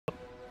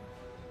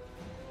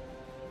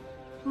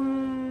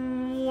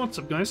What's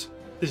up, guys?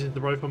 This is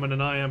the Rifleman,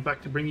 and I am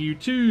back to bring you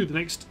to the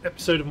next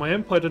episode of my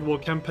Empire to the War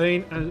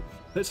campaign. And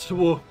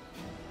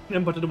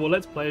Empire to the War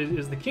Let's Play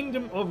is the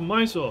Kingdom of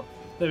Mysore.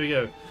 There we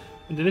go.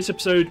 And in this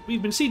episode,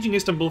 we've been sieging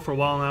Istanbul for a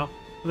while now,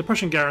 and the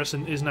Prussian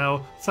garrison is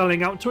now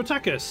sallying out to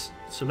attack us.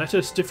 So let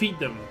us defeat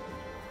them.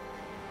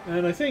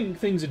 And I think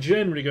things are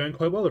generally going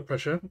quite well with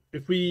Prussia.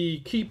 If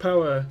we keep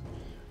our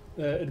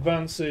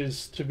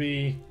advances to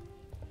be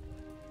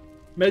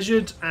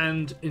measured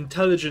and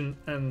intelligent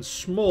and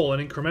small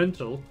and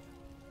incremental,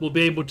 we'll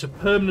be able to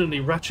permanently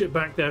ratchet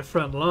back their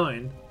front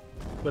line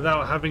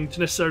without having to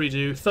necessarily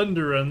do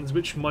thunder runs,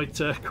 which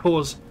might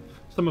cause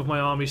some of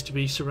my armies to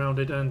be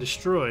surrounded and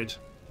destroyed.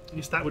 At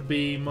least that would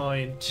be my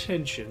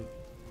intention.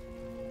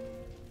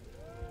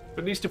 But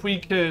at least if we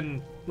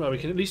can, well, we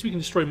can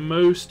destroy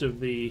most of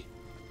the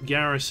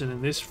garrison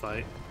in this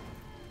fight,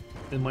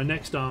 then my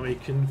next army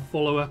can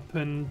follow up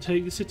and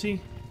take the city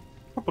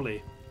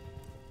properly.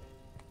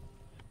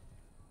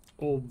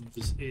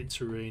 It's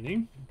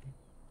raining.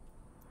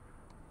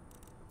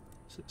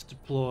 So let's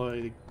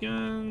deploy the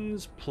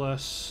guns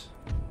plus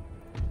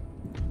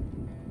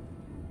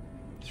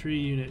 3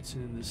 units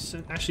in the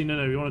center. Actually,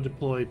 no, we want to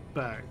deploy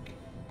back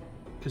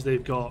because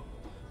they've got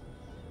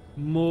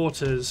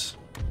mortars.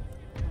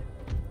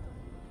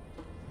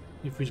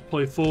 If we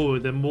deploy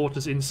forward, then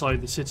mortars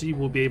inside the city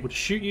will be able to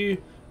shoot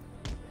you.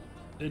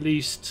 At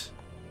least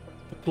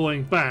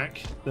deploying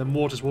back, then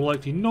mortars will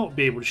likely not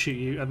be able to shoot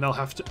you, and they'll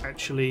have to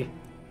actually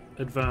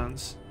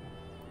advance.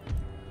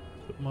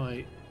 Put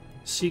my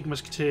Sikh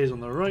musketeers on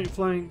the right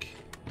flank.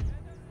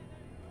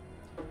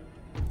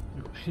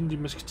 We've got a Hindu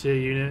musketeer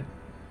unit,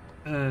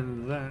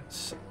 and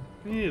that's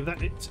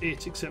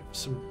it, except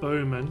some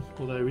bowmen.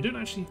 Although we don't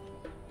actually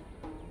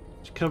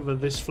cover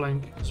this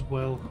flank as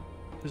well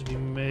as we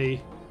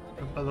may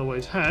have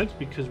otherwise had,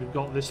 because we've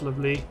got this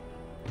lovely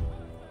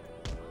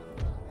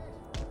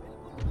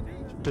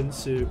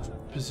defensive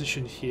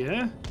position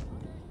here.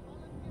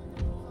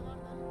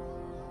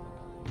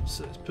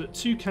 So let's put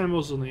 2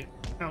 camels on the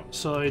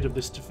outside of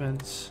this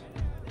defense,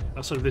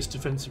 outside of this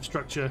defensive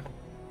structure,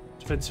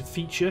 defensive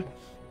feature.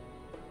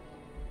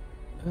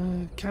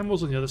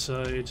 Camels on the other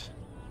side.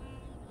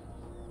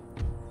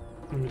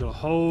 And we've got a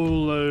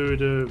whole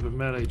load of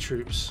melee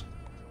troops.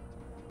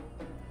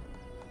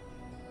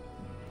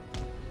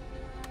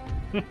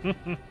 We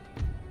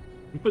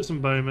put some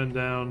bowmen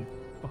down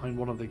behind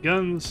one of the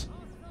guns.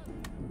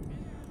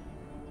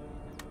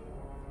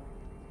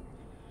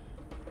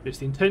 Yes,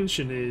 the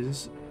intention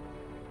is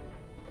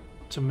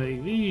to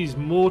make these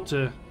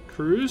mortar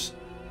crews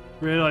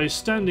realise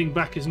standing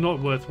back is not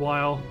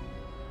worthwhile,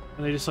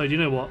 and they decide, you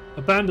know what,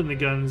 abandon the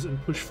guns and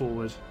push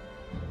forward.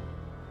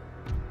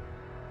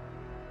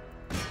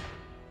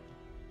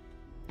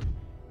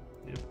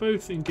 Yeah,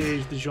 both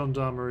engage the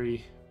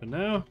gendarmerie for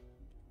now.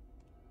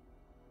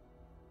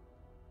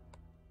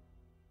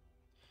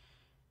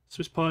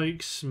 Swiss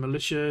pikes,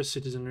 militia,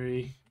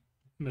 citizenry,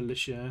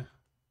 militia,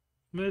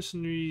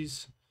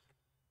 mercenaries,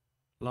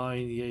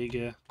 line,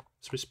 Jaeger,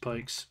 Swiss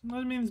pikes.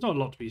 I mean, there's not a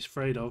lot to be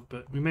afraid of,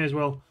 but we may as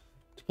well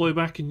deploy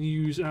back and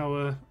use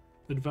our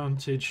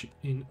advantage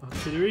in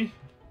artillery.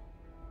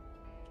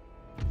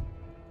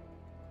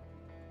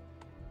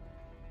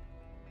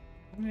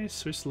 Yeah,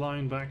 Swiss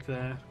line back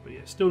there, but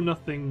yeah, still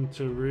nothing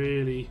to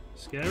really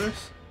scare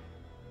us.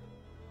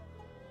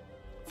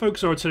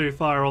 Focus our artillery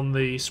fire on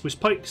the Swiss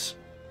pikes,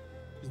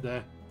 because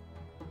they're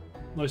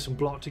nice and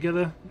blocked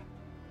together.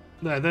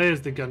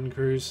 There's the gun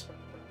crews.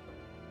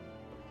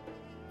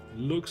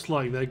 Looks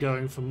like they're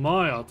going for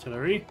my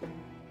artillery. I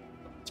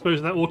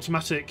suppose that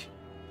automatic,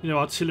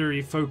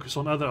 artillery focus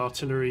on other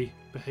artillery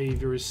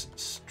behaviour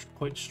is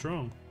quite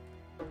strong.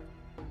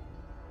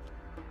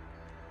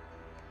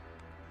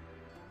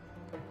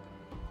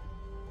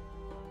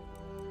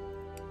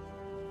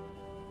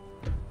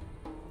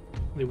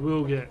 They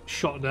will get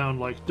shot down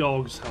like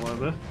dogs,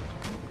 however.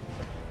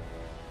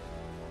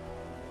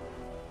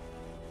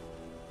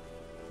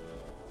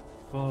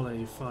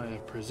 Volley fire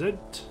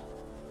present.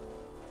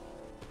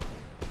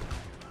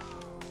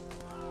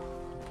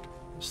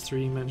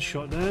 3 men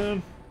shot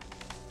down.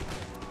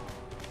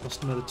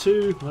 Lost another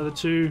 2, another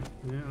 2.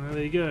 Yeah,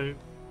 there you go.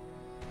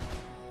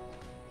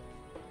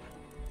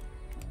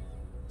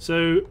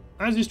 So,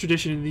 as is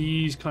tradition in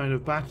these kind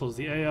of battles,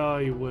 the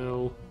AI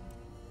will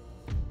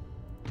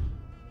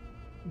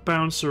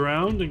bounce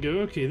around and go,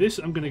 okay,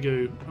 I'm going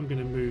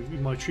to move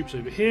my troops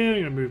over here,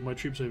 I'm going to move my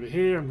troops over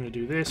here, I'm going to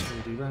do this, I'm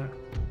going to do that.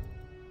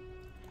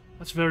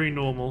 That's very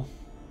normal.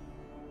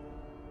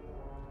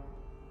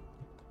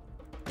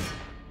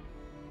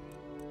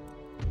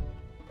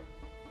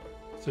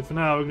 So for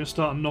now, we're going to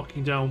start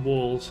knocking down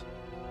walls.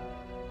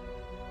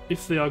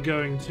 If they are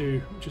going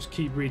to just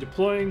keep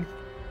redeploying,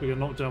 we're going to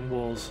knock down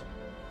walls.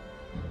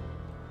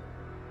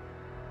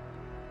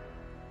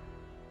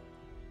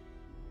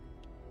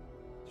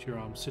 It's your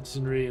armed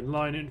citizenry and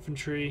line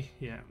infantry.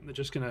 Yeah, they're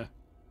just going to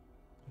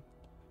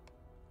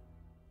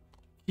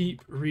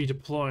keep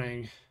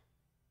redeploying.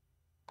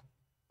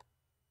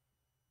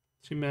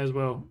 So we may as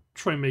well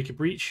try and make a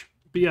breach.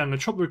 But yeah, I'm going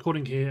to stop the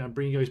recording here and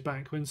bring you guys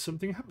back when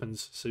something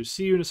happens. So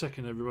see you in a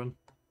second, everyone.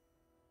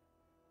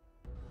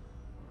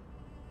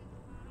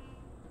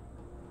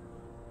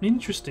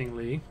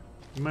 Interestingly,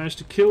 we managed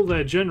to kill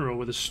their general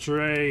with a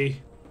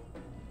stray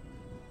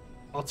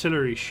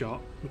artillery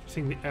shot. I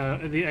think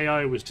the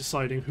AI was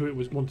deciding who it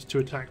was wanted to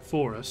attack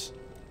for us.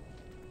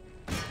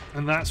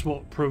 And that's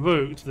what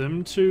provoked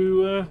them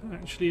to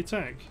actually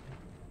attack.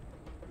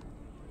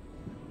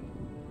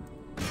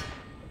 I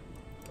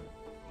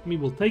mean,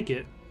 we'll take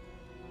it.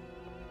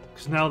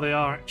 Because now they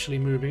are actually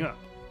moving up.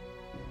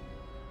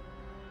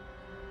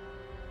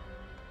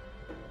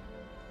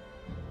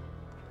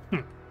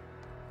 Oh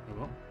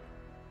well.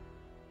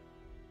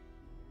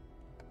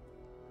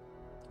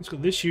 It's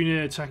got this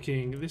unit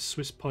attacking this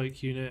Swiss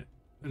pike unit.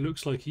 It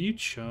looks like you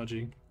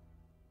charging.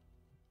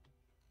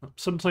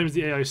 Sometimes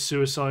the AI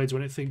suicides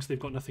when it thinks they've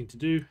got nothing to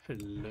do.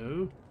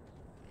 Hello.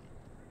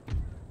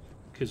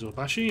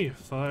 Kizorbashi,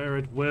 fire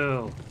at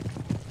will.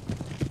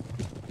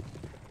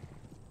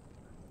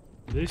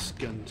 This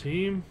gun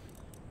team.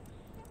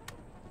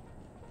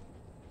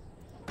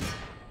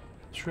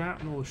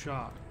 Shrapnel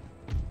shot.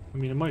 I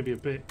mean, it might be a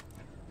bit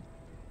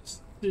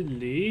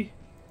silly.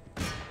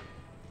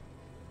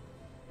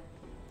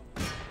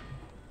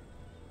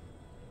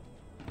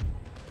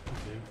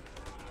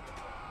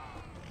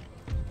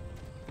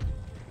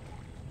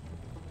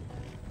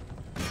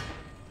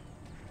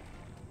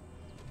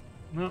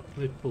 No,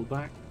 they've pulled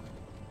back.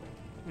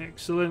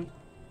 Excellent.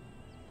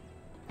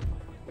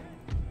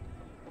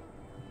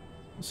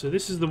 So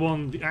this is the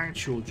one, the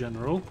actual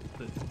general,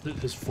 that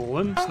has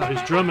fallen. So now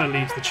his drummer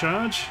leads the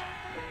charge.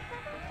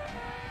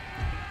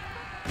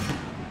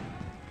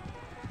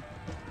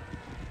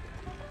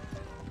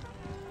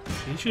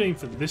 He should aim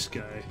for this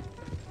guy.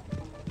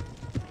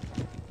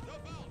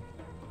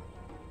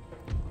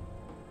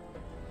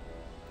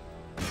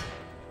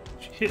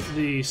 Should hit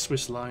the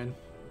Swiss line.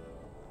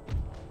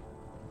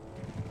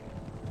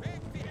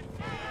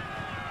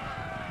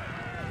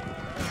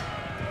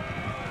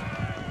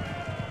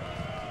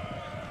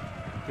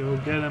 Go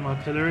get him,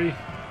 artillery.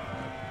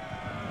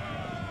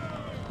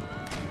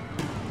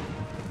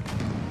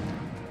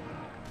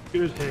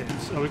 Good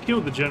hits. Oh, we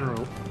killed the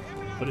general,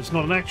 but it's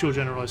not an actual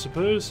general, I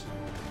suppose.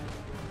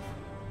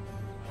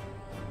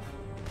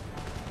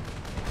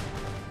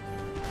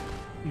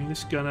 And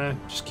this gunner,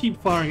 just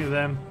keep firing at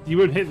them. You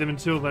won't hit them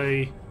until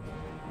they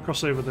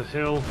cross over the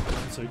hill.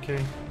 That's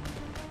okay.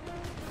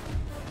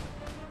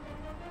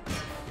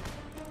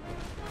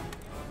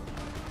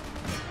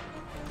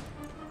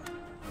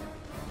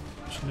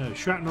 No,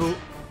 shrapnel.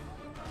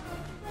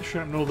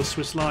 Shrapnel the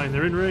Swiss line.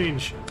 They're in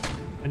range.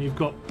 And you've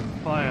got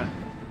fire.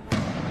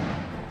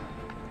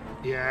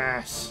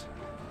 Yes.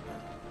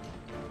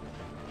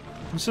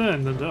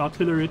 Concerned under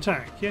artillery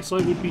attack. Yes, I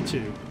would be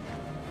too.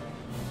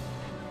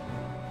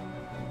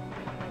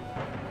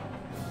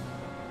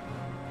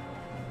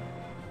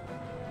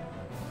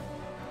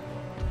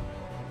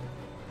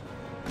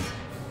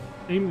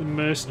 Aim at the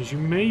mercenaries. You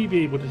may be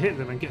able to hit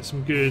them and get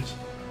some good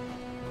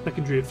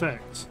secondary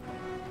effects.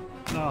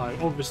 Ah,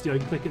 obviously I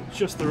click at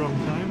just the wrong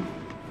time.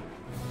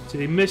 So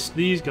they missed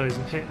these guys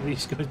and hit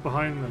these guys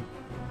behind them.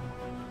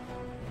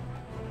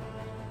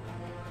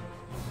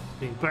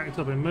 Being backed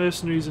up by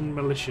mercenaries and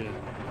militia.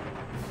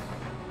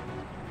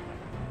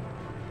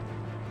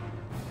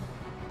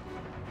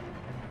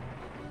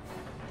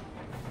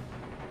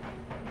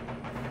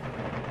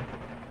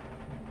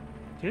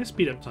 Okay,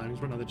 speed up times.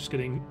 Right now they're just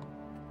getting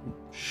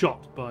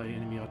shot by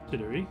enemy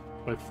artillery.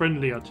 By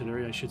friendly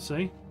artillery, I should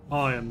say.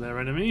 I am their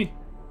enemy.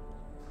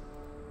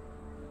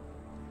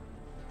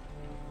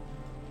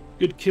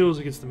 Good kills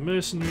against the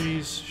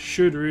mercenaries.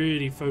 Should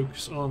really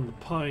focus on the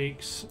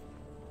pikes.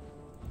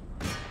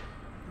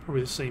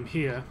 Probably the same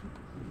here.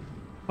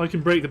 If I can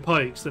break the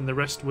pikes, then the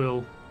rest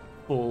will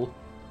fall.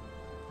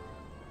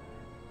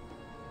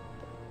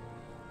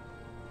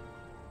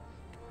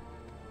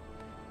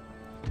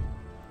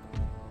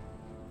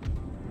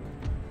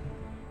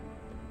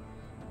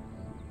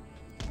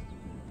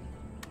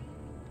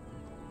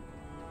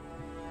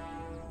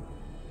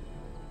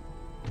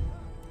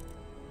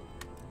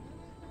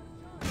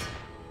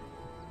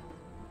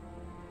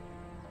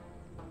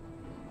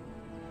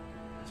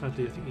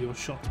 Sadly, I think your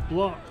shot's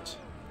blocked.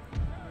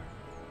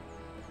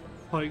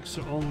 Pikes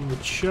are on the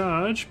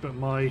charge, but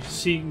my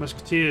Sea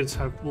Musketeers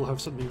will have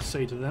something to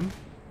say to them.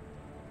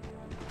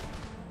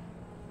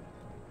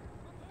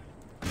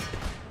 And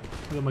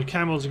then my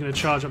camels are going to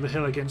charge up the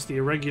hill against the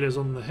irregulars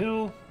on the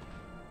hill.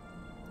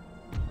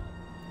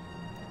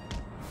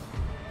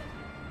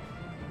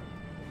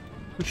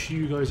 Push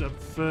you guys up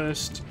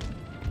first.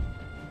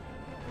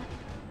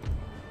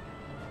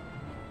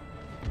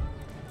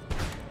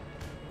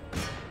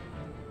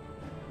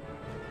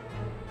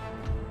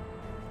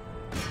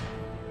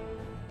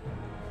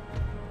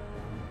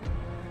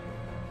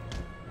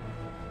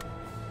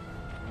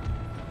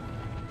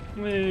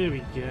 There we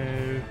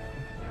go.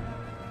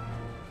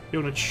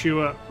 You want to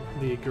chew up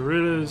the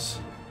guerrillas.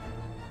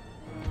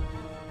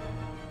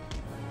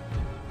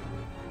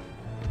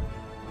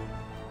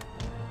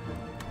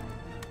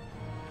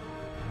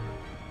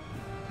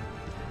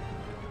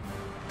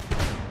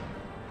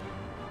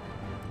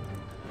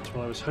 That's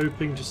what I was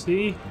hoping to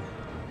see.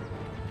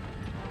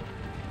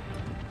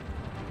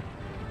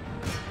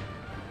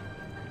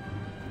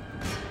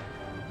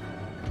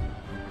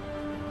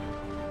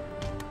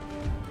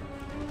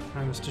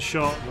 Hands to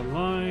shot the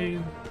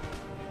line.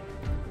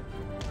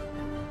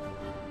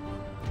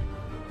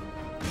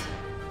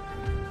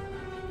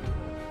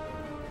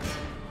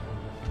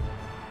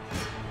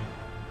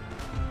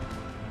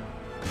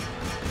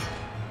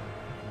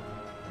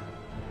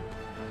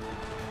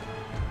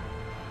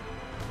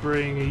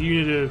 Bring a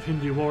unit of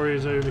Hindu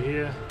warriors over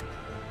here.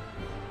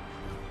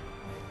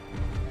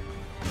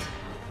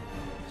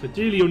 So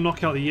ideally you'll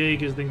knock out the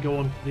Jaegers, then go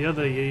on to the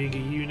other Jaeger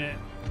unit.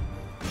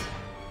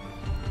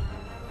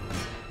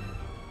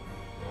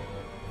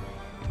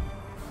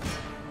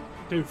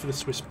 Go for the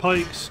Swiss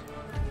pikes.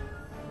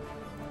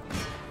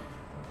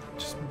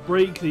 Just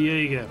break the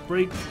Jaeger.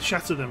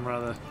 Shatter them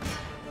rather.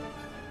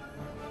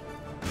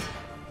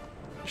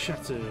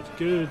 Shattered.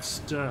 Good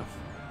stuff.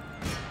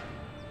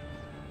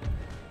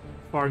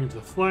 Firing into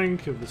the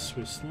flank of the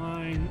Swiss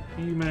line.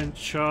 You men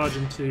charge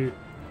into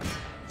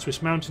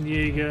Swiss mountain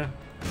Jaeger.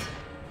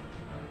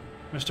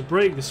 Managed to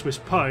break the Swiss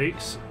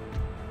pikes.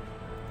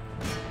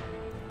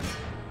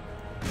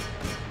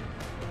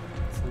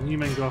 So the new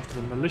men go after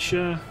the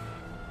militia.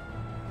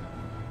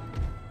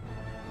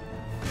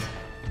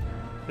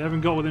 They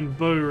haven't got within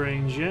bow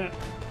range yet.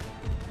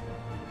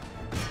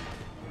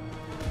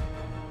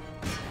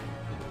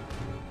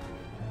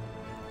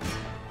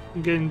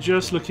 Again,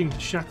 just looking to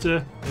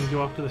shatter and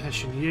go after the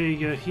Hessian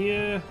Jaeger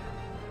here.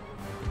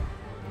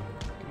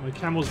 Get my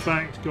camels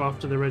back to go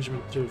after the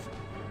regiment of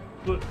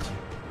foot.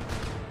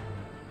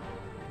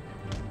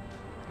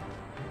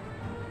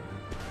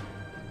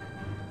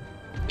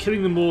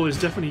 Killing them all is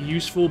definitely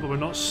useful, but we're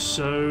not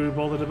so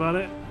bothered about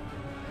it.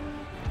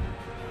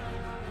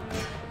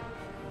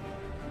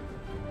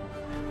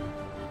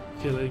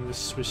 Killing the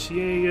Swiss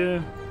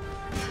Jaeger.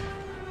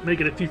 May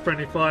get a few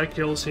friendly fire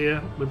kills here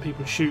when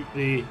people shoot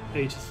the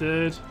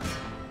 83rd.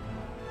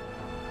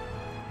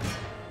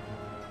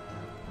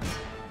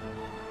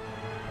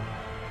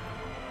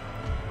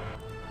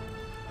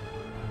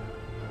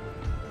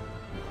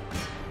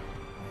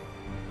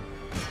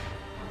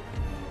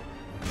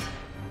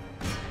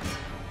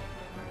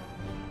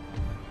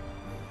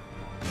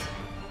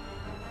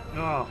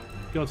 Oh,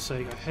 for God's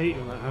sake, I hate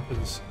when that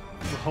happens.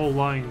 The whole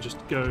line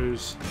just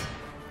goes.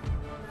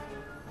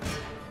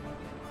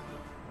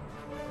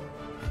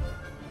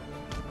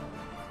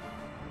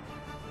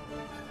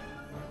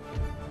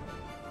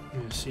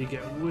 So you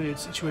get weird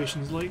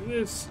situations like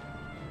this.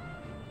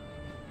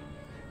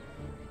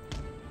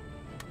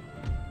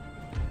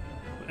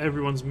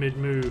 Everyone's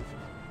mid-move.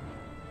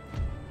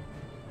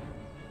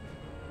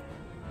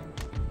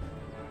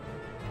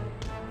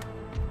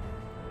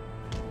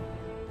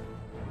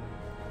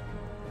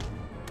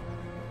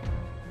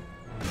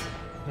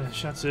 They're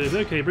shattered.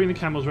 Okay, bring the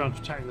camels around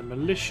to attack the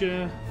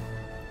militia.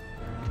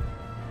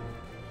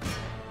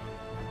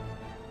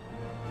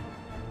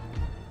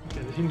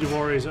 Hindu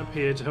warriors up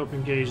here to help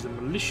engage the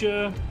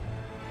militia.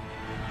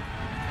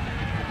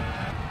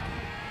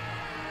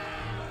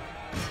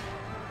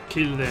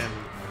 Kill them.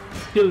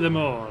 Kill them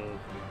all.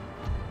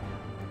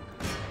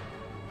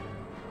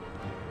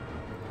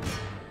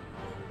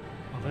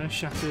 Oh, they're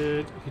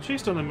shattered. We can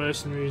chase down the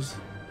mercenaries.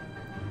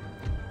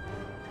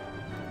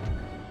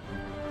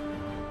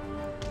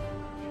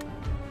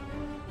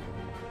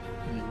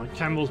 Yeah, my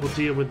camels will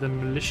deal with the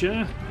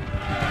militia.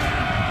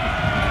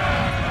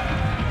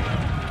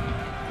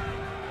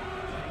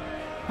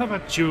 How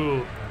about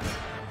you?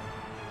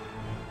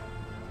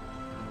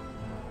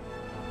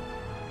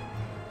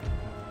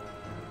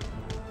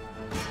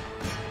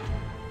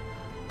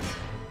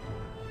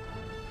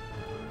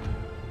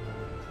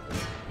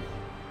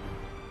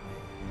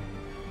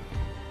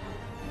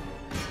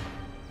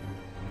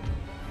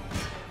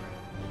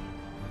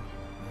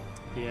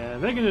 Yeah,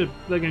 they're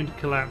going to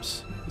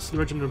collapse. The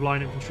regiment of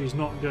line infantry is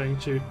not going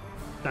to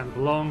stand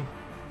for long,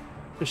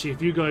 especially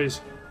if you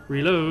guys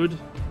reload.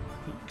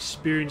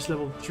 Experience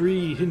level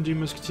 3 Hindu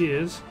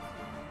musketeers.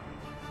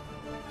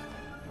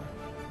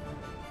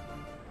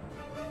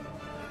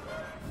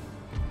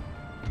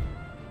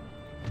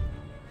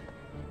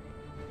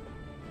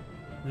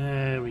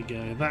 There we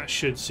go. That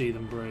should see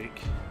them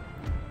break.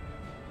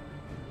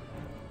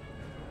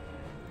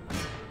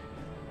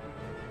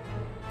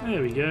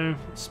 There we go.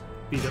 Let's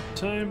speed up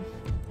time.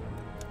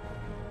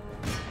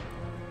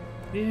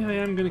 Yeah, I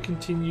am going to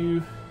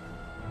continue.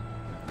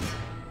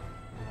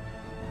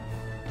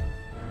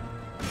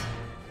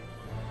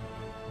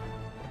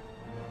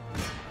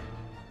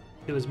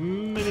 Kill as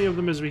many of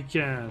them as we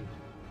can.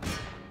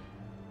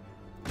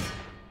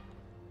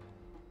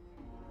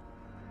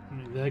 I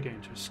mean, they're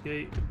going to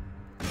escape.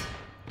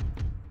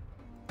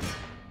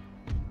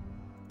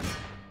 I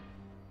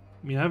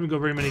mean, I haven't got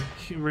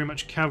very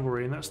much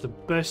cavalry, and that's the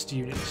best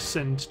unit to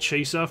send to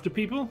chase after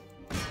people.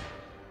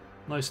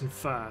 Nice and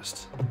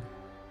fast.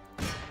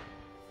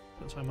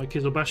 That's why my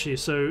Kizilbashi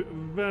is so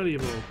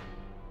valuable.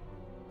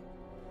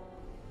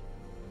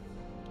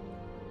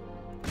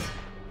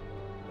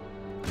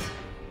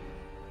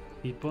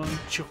 Keep on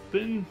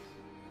chopping.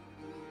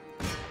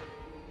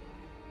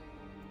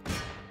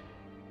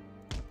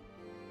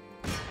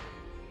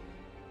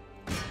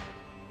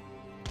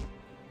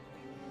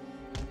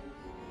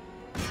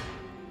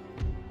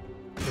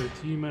 So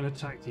 2 men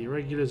attack the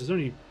irregulars. There's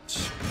only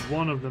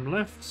one of them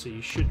left, so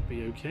you should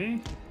be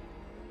okay.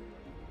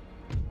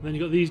 Then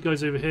you've got these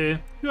guys over here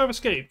who have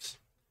escaped.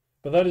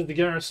 But that is the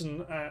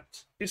garrison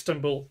at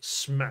Istanbul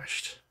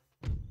smashed.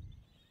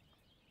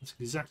 That's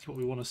exactly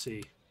what we want to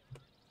see.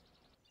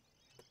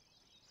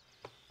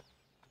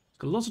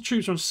 Got lots of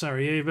troops around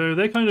Sarajevo.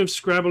 They're kind of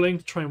scrabbling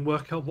to try and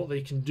work out what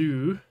they can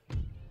do.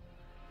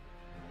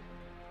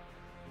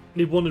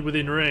 They've wandered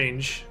within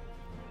range.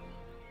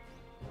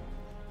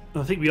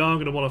 I think we are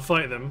going to want to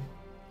fight them,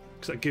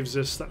 because that gives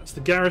us, that's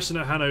the garrison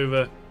at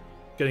Hanover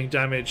getting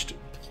damaged,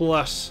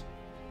 plus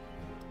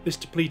this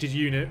depleted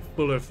unit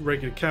full of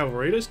regular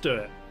cavalry. Let's do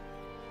it.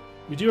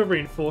 We do have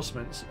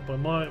reinforcements, but I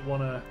might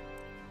want to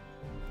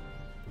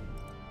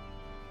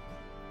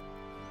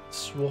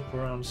swap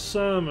around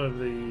some of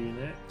the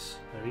units.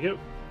 There we go.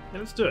 Yeah,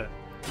 let's do it.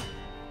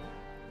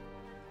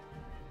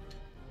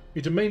 We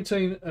need to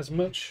maintain as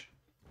much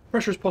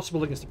pressure as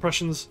possible against the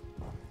Prussians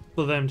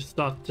for them to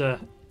start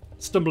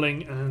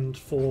stumbling and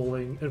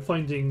falling and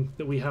finding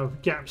that we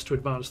have gaps to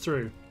advance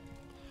through.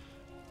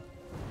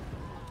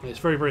 And it's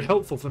very, very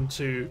helpful for them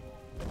to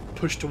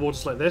push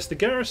towards like this. The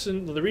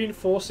garrison, the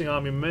reinforcing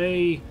army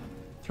may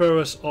throw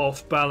us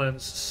off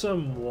balance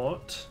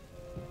somewhat.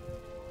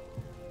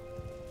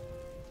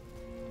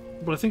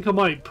 But I think I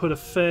might put a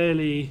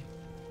fairly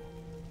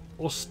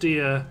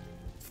austere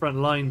front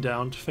line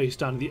down to face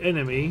down the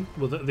enemy,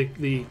 well,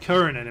 the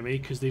current enemy,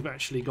 because they've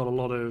actually got a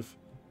lot of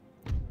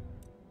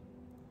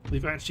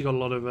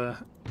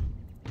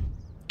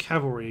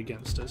cavalry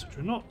against us, which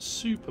we're not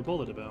super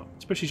bothered about,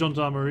 especially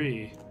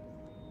gendarmerie.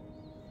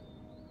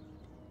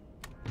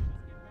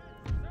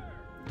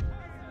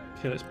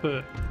 Okay, let's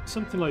put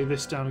something like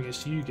this down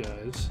against you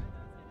guys.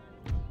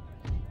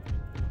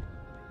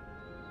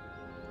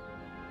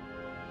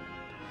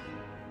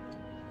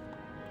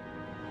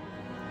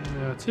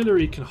 The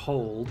artillery can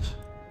hold.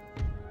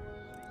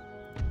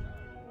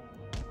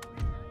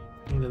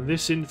 And then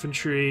this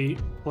infantry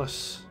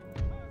plus...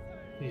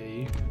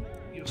 yeah,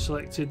 you're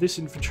selected. This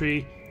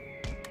infantry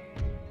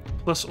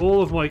plus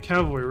all of my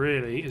cavalry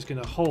really is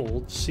going to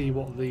hold to see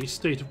what the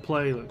state of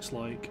play looks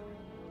like.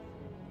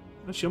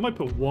 Actually, I might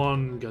put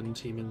one gun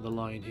team in the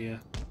line here.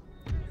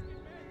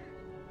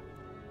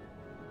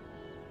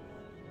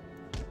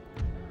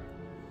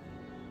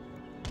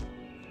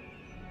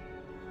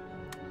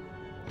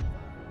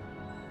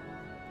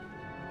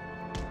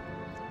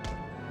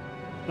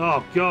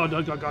 Oh god,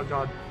 oh god, god,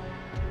 god.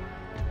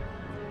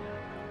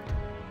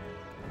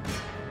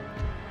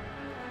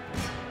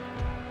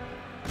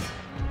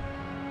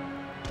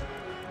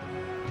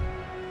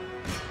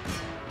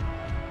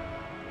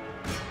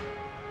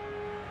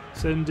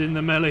 Send in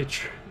the melee.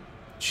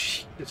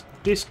 Gee,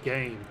 this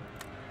game.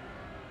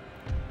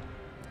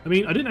 I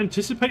mean, I didn't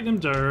anticipate them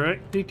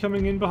directly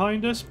coming in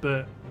behind us,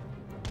 but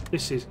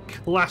this is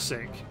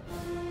classic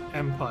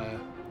Empire.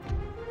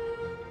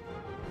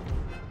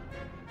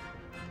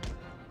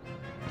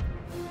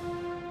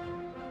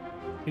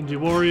 Hindu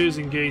warriors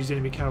engage the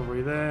enemy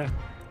cavalry there.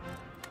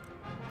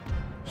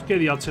 Just get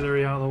the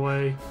artillery out of the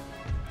way.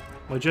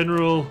 My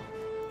general,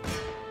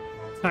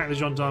 attack the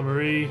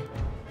gendarmerie.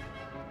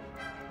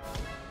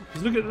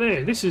 Because look at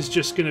this. This is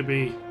just going to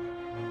be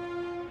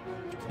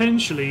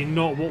potentially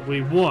not what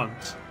we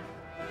want.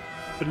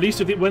 But at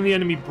least when the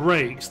enemy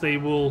breaks, they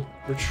will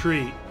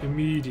retreat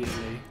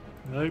immediately.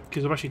 Nope,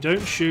 because I actually don't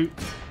shoot.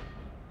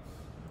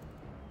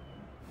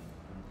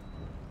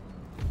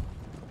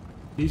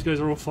 These guys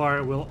are all fire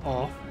at will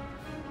off.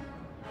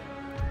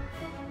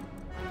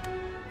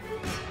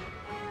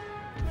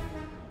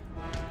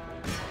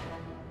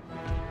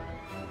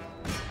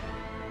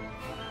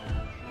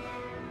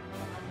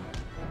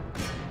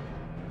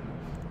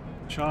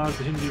 Charge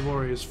the Hindu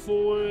warriors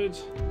forward.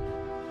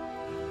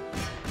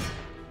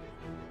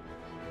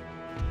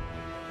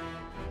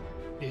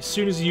 As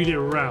soon as the unit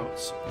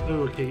routes.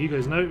 Oh, okay, you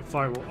guys know.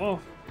 Fire will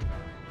off.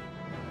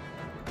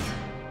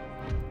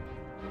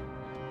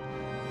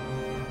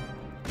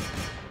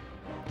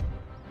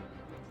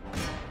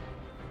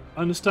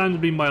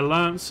 Understandably, my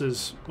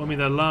lancers, I mean,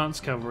 they're lance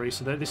cavalry,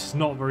 so this is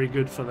not very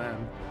good for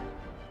them.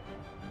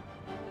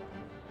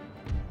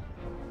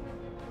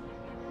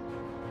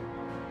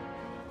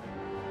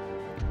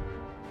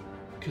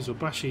 Because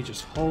Obashi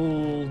just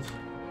hold.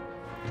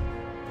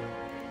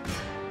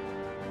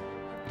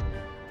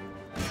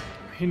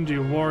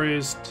 Hindu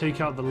warriors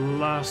take out the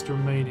last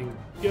remaining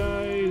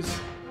guys.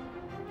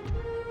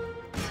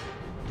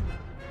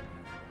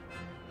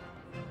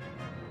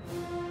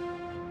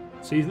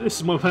 See, this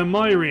is where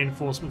my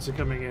reinforcements are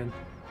coming in.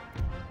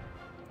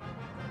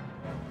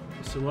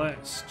 So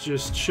let's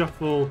just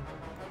shuffle.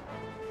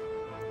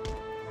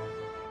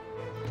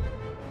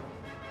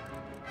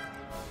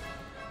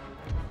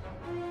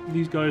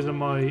 These guys are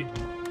my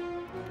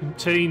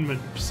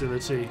containment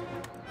facility.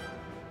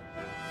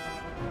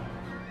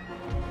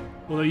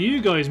 Although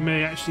you guys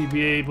may actually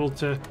be able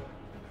to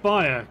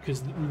fire,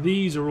 because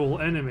these are all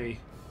enemy.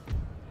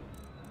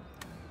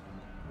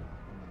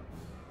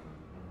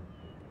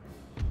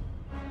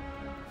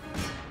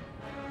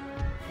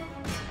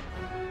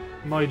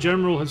 My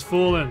general has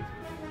fallen.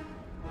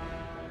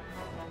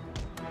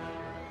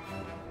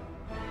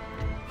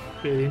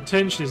 But the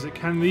intention is that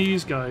can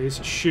these guys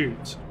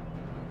shoot?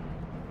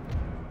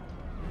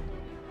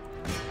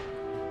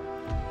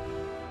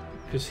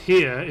 Because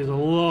here is a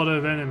lot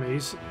of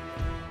enemies.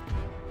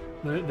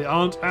 They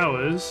aren't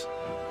ours.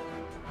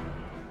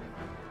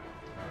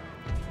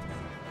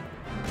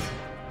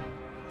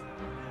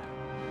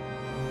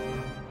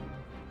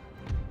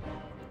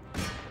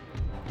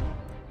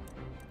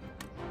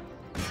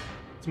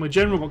 So my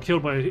general got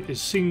killed by a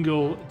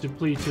single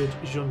depleted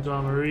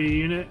gendarmerie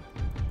unit.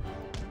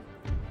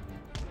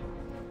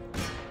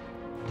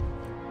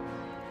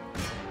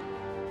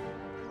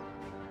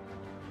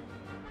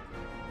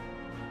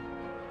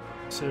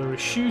 So we're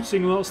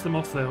shooting lots of them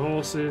off their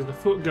horses. The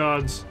foot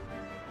guards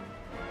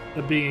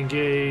are being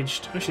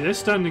engaged. Actually, they're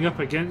standing up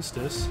against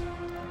us.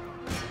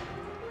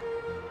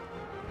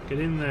 Get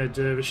in there,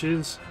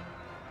 dervishes.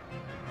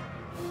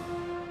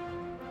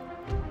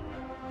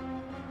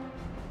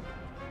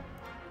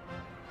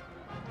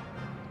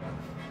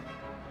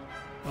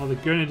 Oh,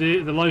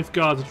 the life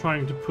guards are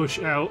trying to push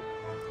out.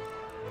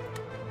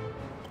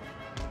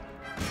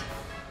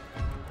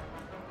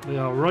 They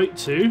are right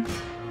to.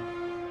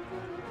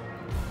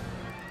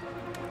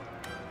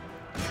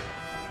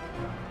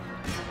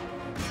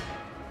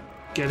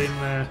 Get in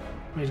there.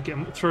 Need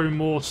to throw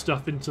more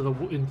stuff into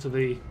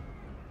the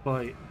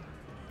fight.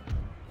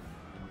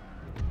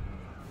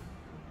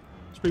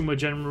 Let's bring my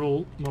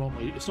general. Well,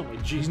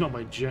 he's not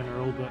my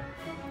general, but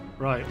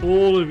right,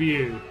 all of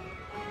you.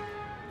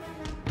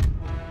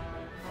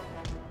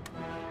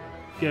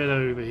 Get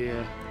over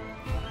here.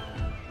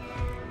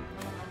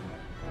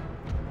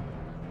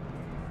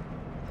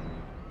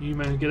 You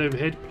men get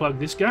overhead, plug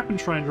this gap and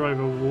try and drive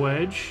a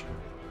wedge.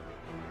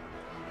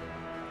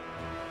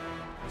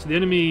 So the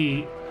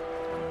enemy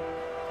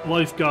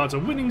lifeguards are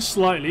winning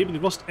slightly, but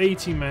they've lost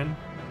 80 men.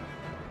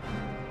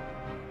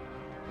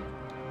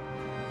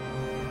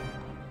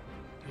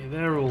 Yeah,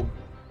 they're all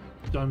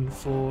done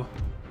for.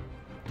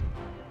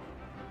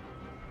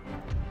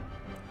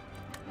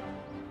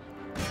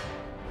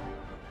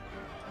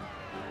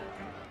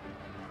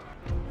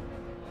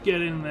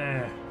 Get in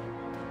there.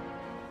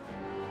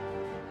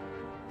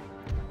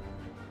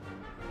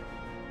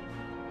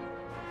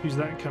 Who's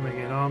that coming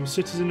in? Armed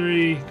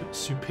citizenry, got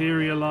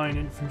superior line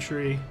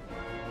infantry.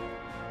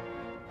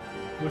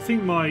 Well, I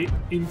think my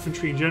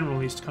infantry in general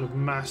needs to kind of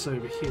mass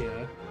over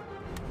here.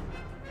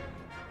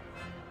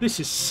 This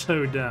is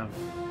so dumb.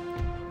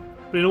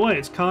 But in a way,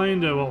 it's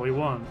kind of what we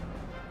want.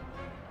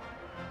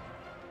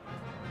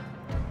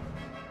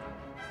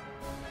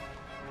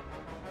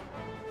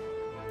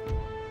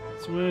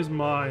 So where's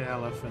my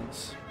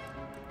elephants?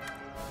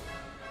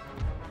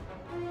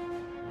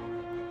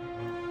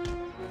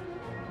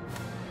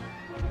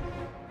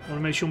 I want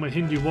to make sure my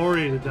Hindu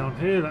warriors are down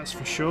here, that's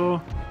for sure.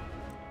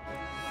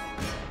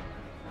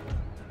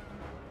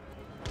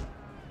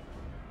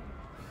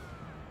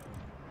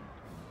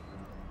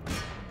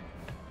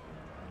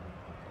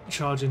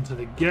 Charge into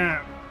the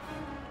gap.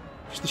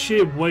 Just the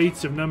sheer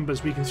weight of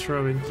numbers we can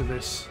throw into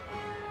this.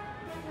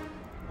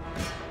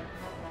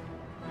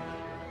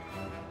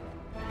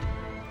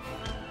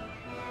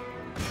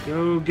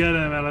 Go get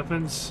them,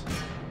 elephants.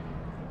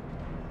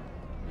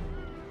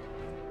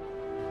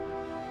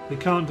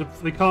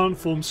 They can't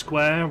form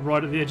square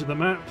right at the edge of the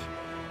map.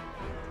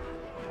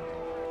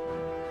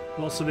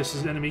 Lots of this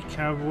is enemy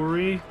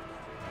cavalry.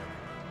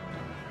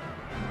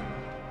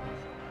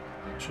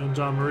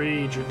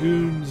 Gendarmerie,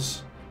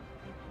 dragoons.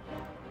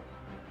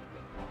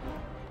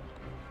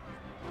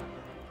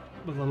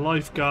 But the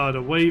lifeguard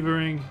are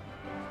wavering.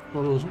 A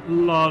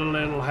lot of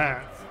little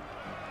hats.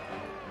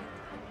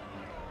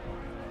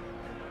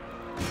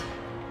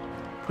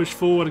 Push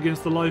forward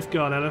against the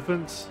lifeguard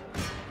elephants.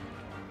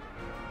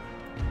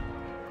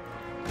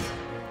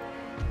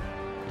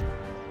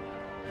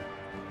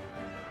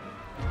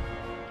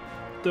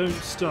 Don't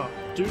stop.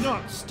 Do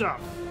not stop.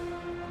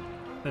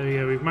 There we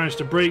go. We've managed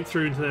to break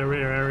through into their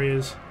rear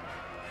areas.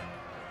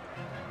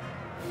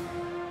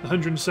 The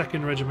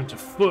 102nd Regiment of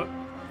Foot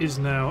is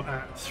now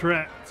at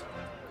threat.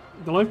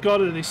 The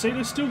lifeguard, they say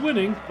they're still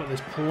winning, but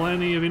there's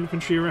plenty of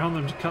infantry around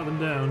them to cut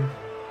them down.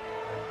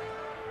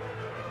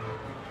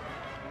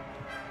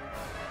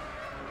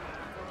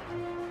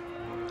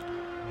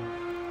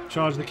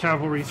 Charge the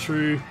cavalry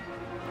through.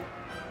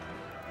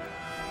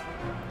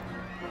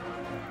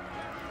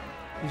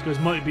 These guys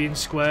might be in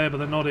square, but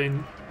they're not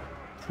in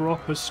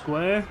proper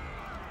square.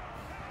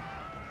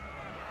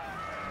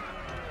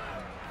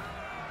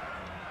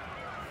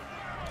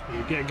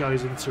 You get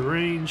guys into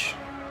range.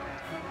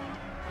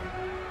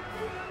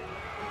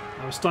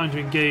 I was starting to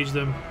engage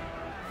them.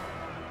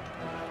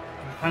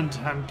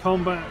 Hand-to-hand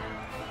combat.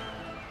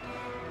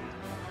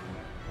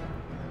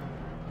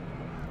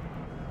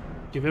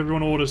 Give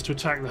everyone orders to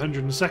attack the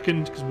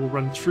 102nd, because we'll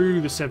run through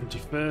the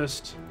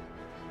 71st.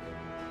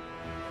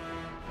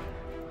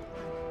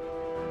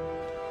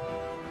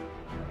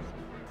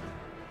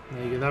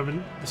 There you go,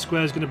 the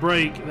square's going to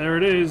break. There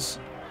it is.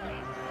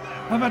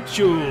 How about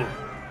you?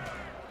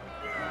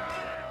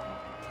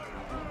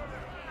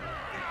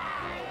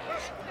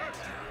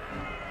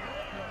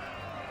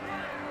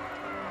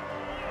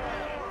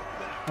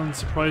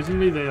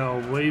 Unsurprisingly, they are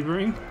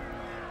wavering.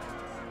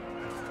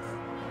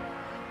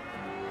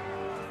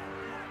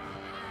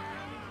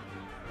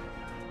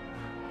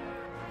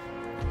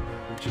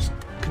 Just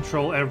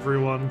control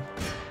everyone.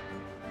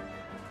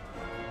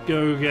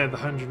 Go get the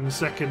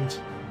 102nd.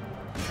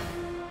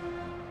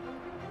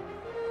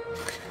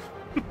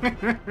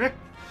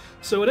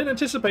 So I didn't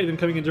anticipate them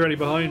coming in directly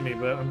behind me,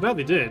 but I'm glad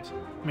they did.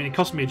 I mean, it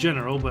cost me a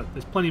general, but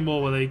there's plenty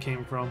more where they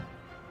came from.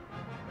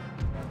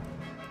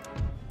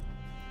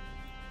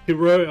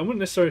 Heroic. I wouldn't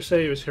necessarily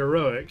say it was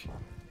heroic.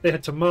 They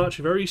had to march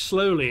very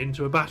slowly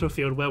into a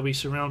battlefield where we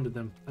surrounded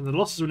them. And the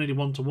losses were nearly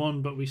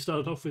 1-to-1, but we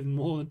started off with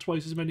more than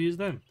twice as many as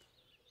them.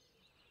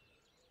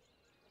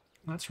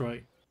 That's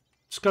right.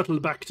 Scuttle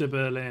back to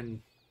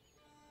Berlin.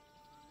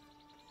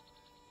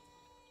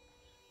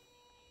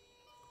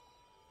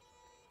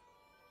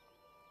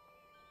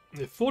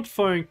 They're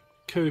fortifying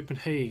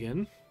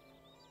Copenhagen.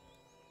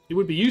 It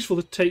would be useful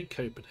to take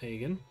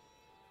Copenhagen.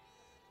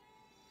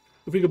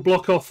 If we could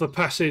block off the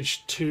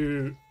passage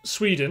to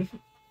Sweden,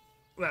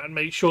 that would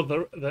make sure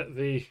that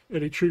the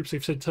any troops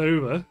they've sent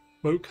over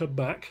won't come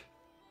back.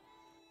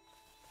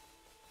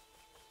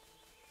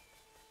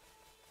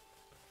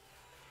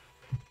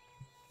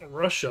 And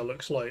Russia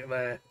looks like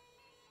they're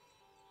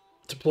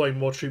deploying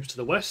more troops to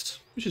the west,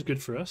 which is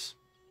good for us.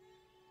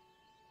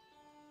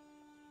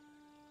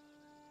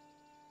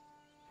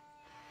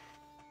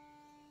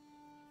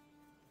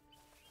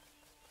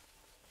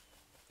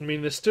 I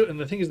mean, they're still, and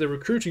the thing is, they're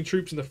recruiting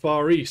troops in the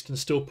Far East and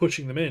still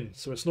pushing them in.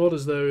 So it's not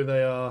as though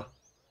they are.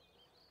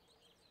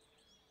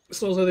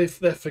 It's not as though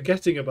they're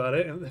forgetting about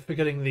it, and they're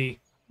forgetting the,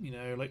 you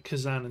know, like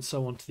Kazan and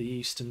so on to the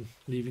east and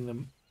leaving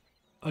them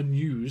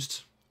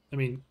unused. I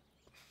mean,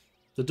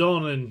 the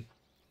Don and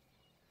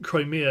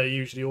Crimea are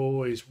usually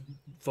always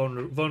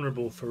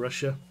vulnerable for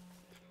Russia.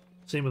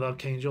 Same with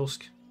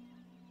Arkhangelsk.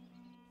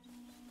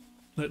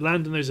 Like,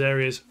 land in those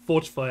areas,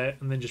 fortify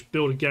it, and then just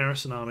build a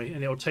garrison army,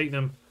 and it will take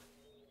them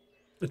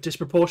a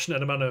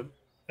disproportionate amount of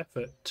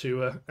effort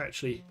to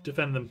actually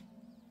defend them.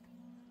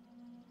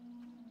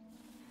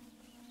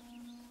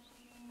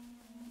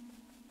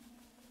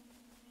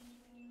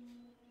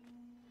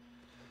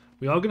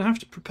 We are going to have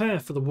to prepare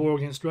for the war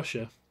against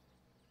Russia.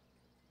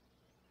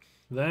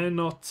 They're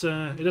not.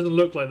 It doesn't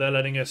look like they're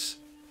letting us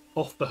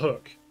off the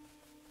hook.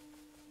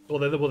 Well,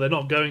 they're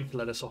not going to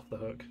let us off the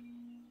hook.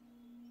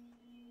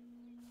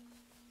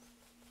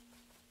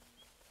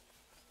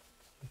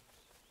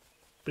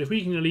 But if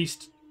we can at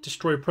least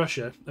destroy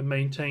Prussia and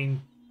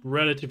maintain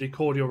relatively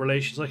cordial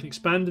relations, I can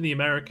expand in the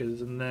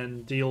Americas and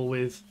then deal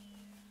with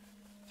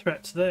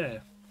threats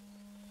there.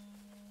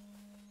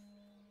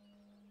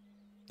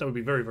 That would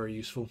be very, very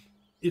useful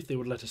if they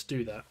would let us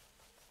do that.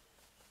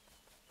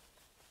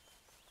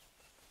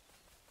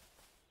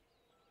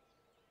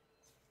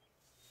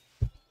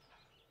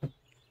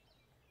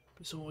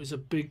 It's always a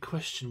big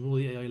question, will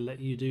the AI let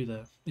you do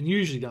that? And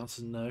usually the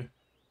answer is no.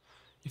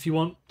 If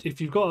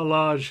you've got a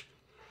large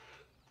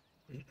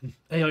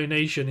AI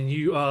nation and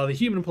you are the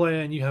human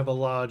player and you have a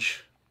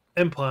large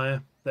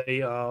empire,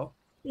 they are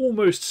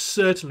almost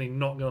certainly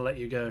not going to let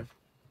you go.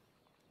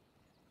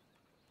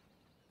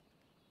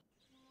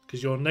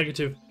 Because your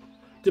negative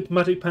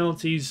diplomatic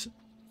penalties,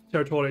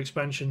 territorial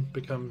expansion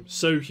become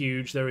so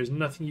huge, there is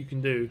nothing you can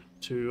do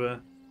to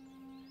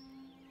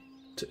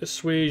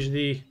assuage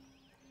the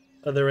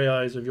other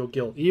AIs of your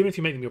guild. Even if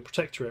you make them your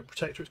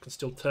protectorates can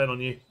still turn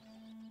on you.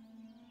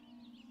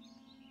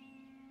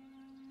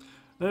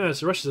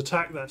 So Russia's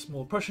attacked that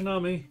small Prussian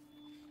army.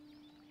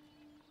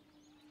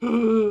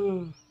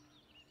 No!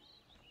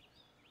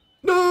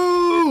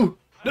 No,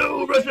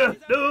 Russia!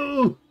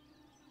 No!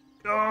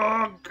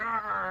 Oh,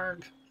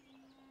 God!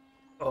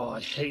 Oh, I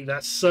hate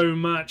that so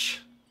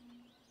much.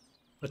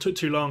 It took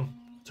too long.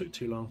 It took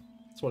too long.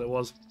 That's what it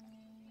was.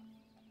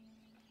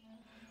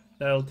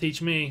 That'll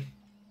teach me.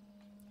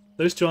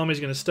 Those two armies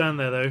are going to stand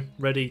there, though,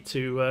 ready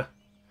to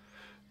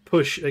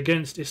push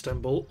against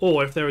Istanbul.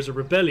 Or if there is a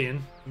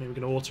rebellion, maybe we're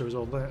going to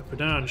auto-resolve that.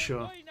 We're not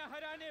sure.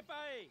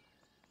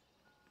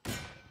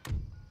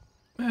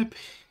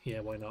 Yeah,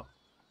 why not?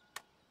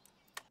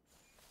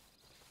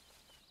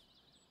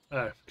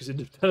 Oh, because it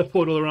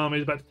teleported all their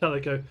armies back to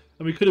Teleco,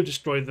 and we could have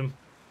destroyed them.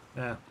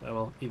 Yeah, oh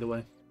well, either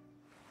way.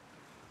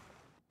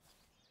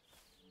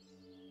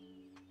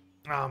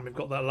 We've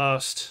got that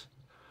last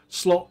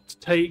slot to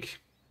take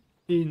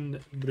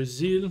in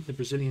Brazil, the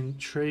Brazilian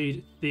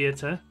Trade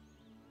Theatre,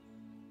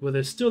 where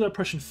there's still that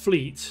Prussian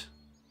fleet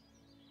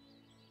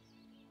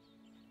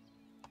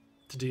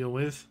to deal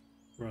with.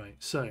 Right,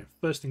 so,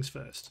 first things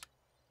first.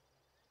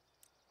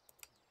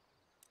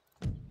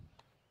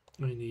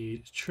 I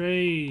need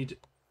trade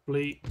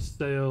fleet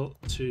sail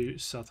to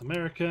South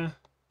America.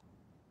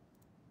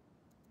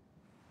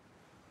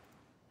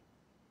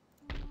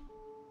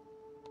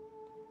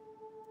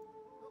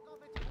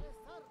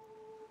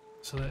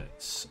 So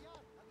let's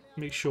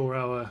make sure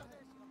our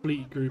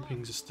fleet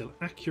groupings are still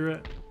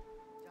accurate.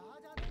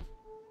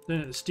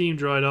 Then at the steam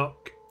dry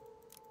dock,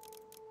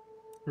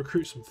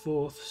 recruit some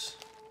fourths.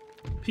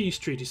 Peace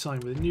treaty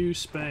signed with New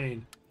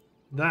Spain.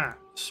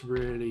 That's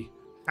really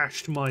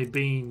hashed my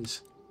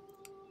beans.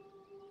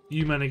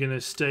 You men are going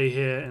to stay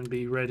here and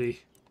be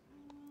ready.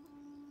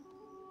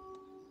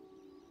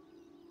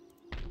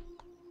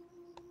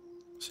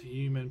 So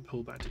you men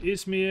pull back to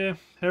Izmir.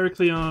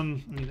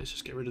 Heraklion, I mean, let's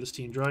just get rid of the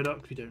steam dry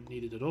dock. We don't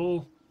need it at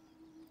all.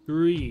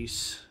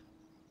 Greece.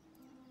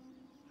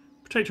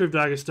 Protector of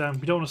Dagestan.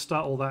 We don't want to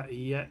start all that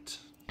yet.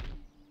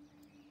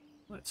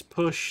 Let's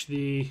push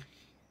the...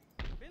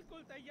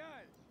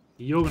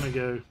 You're going to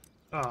go...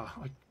 I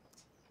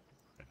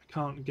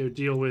can't go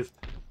deal with...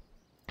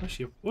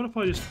 Actually, what if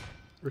I just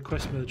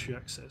request military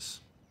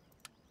access?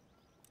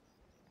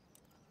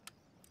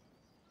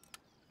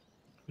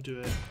 We'll do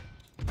it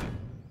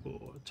for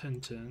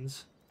 10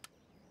 turns.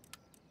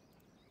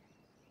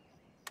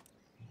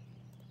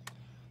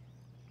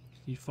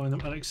 You find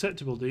them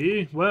unacceptable, do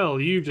you? Well,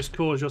 you've just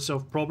caused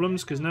yourself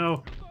problems, because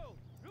now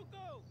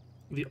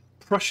the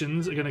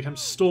Prussians are going to come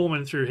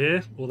storming through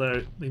here,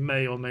 although they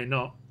may or may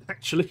not,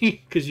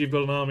 actually, because you've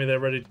got an army there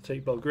ready to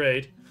take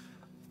Belgrade.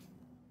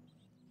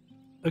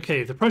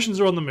 Okay, if the Prussians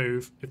are on the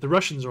move, if the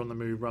Russians are on the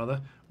move,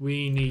 rather,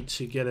 we need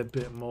to get a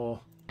bit more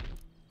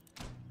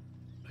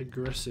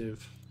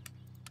aggressive.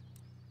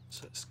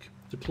 So let's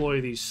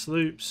deploy these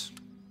sloops.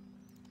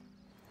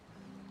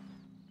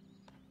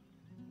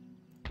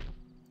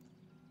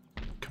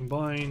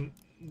 Combine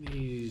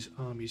these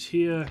armies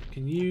here.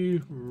 Can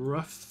you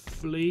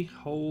roughly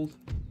hold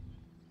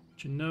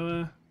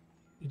Genoa?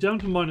 You're down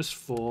to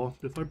 -4,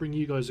 but if I bring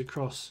you guys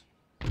across,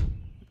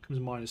 it becomes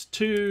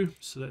 -2.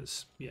 So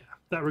that's, yeah,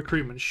 that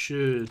recruitment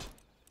should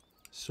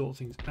sort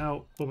things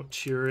out. What about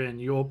Turin?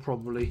 You're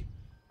probably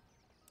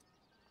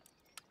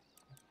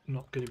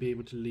not going to be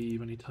able to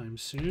leave anytime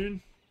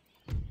soon.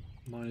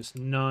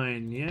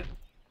 -9, yeah.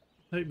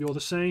 Hope you're the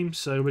same.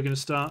 So we're going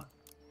to start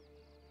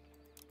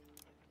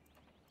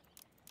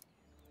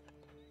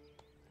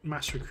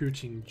mass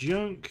recruiting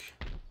junk.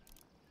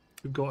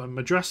 We've got a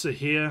madrasa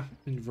here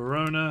in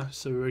Verona,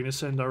 so we're going to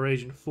send our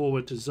agent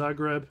forward to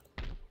Zagreb.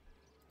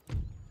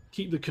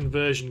 Keep the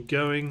conversion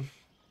going.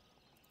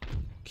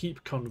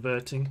 Keep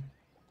converting.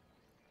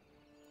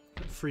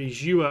 That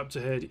frees you up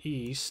to head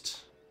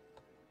east.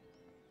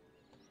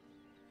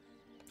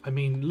 I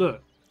mean,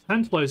 look,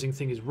 tantalizing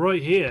thing is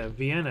right here.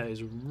 Vienna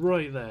is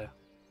right there.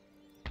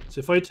 So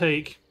if I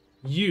take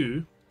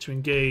you to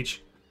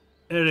engage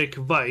Erich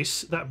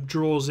Weiss, that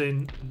draws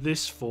in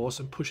this force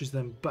and pushes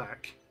them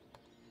back.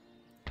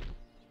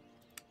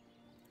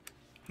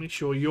 Make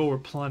sure you're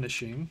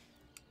replenishing.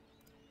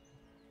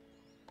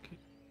 Okay,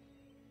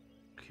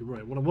 okay,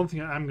 right. Well, one thing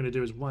I am going to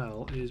do as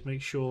well is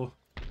make sure.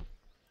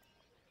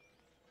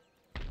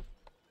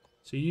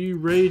 So you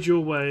raid your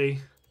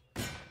way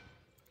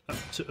up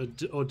to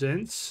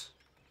Odense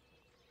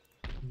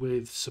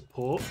with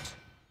support.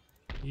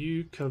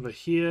 You cover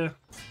here.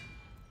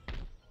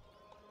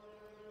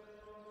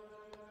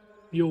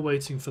 You're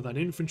waiting for that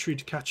infantry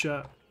to catch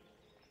up.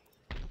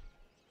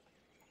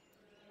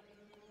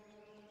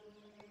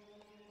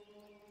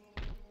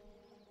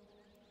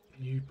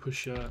 You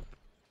push up.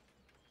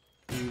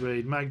 You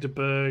raid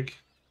Magdeburg.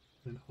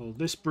 And hold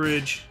this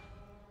bridge.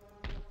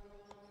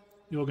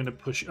 You're going to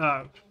push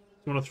up.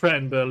 You want to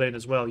threaten Berlin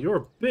as well. You're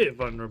a bit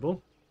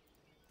vulnerable.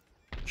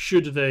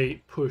 Should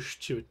they push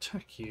to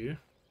attack you.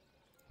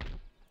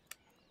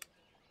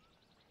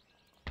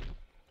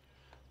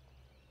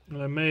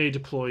 And I may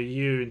deploy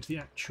you into the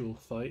actual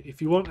fight. If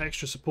you want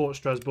extra support,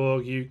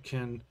 Strasbourg, you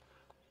can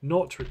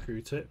not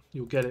recruit it.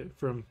 You'll get it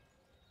from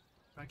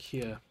back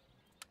here.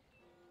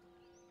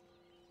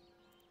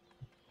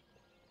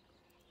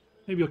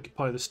 Maybe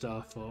occupy the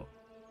Star Fort.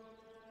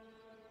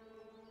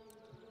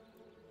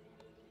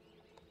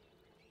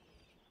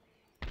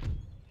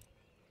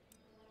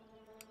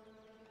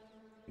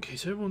 Okay,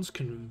 so everyone's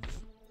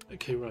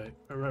okay, right.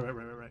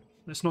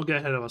 Let's not get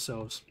ahead of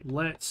ourselves.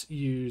 Let's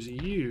use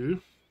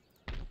you.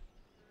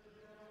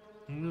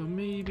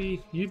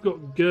 Maybe you've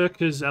got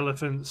Gurkhas,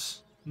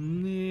 elephants.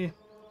 Nah.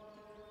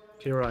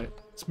 Okay, right.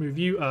 Let's move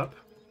you up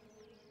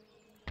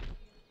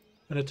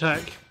and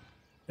attack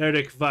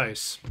Erich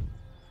Weiss.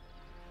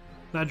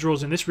 That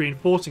draws in this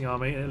reinforcing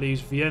army and it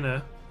leaves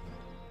Vienna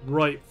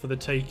ripe for the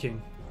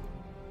taking.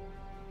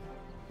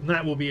 And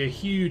that will be a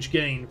huge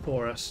gain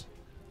for us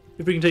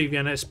if we can take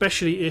Vienna,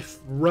 especially if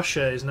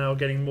Russia is now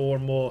getting more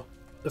and more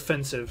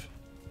offensive.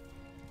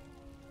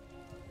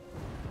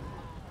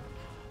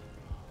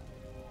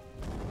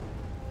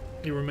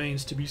 It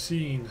remains to be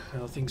seen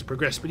how things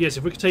progress. But yes,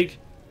 if we could take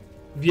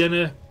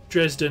Vienna,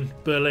 Dresden,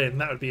 Berlin,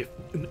 that would be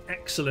an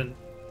excellent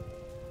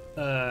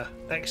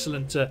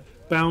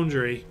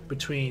boundary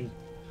between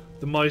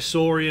the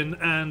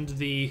Mysorean and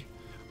the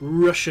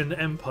Russian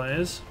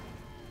empires.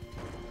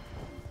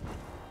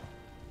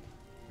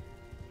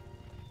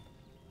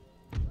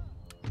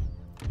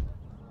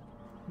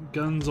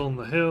 Guns on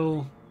the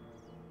hill.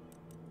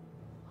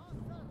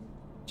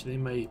 So they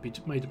may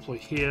deploy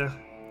here.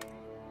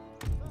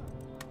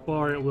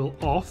 Fire it will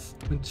off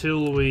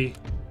until we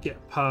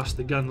get past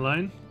the gun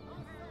line.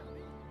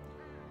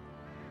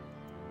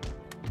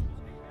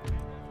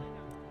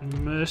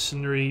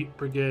 Mercenary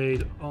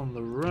brigade on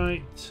the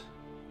right.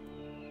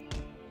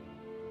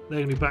 They're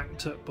going to be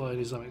backed up by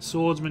the Islamic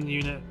swordsman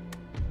unit.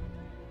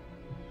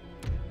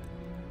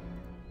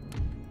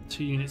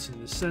 2 units in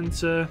the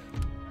centre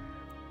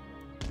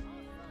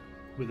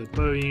with a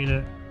bow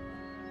unit.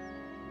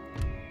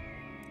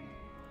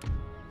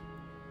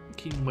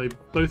 Keeping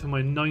both of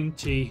my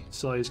 90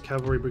 size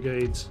cavalry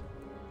brigades,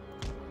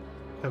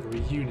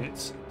 cavalry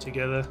units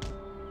together.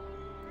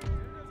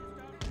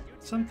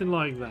 Something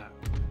like that.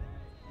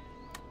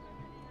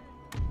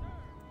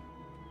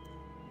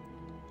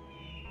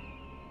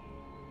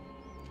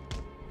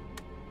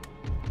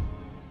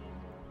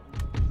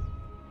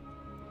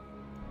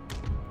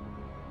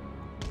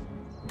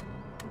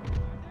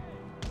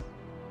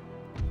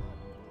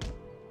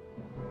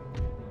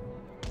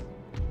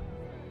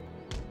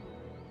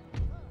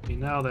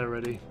 Now they're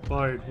ready.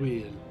 Fired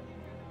wheel.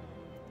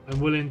 I'm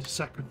willing to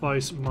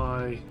sacrifice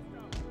my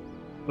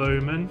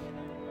bowmen.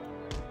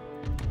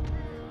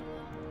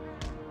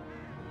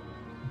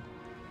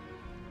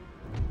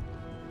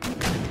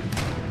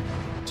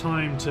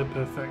 Time to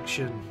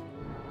perfection.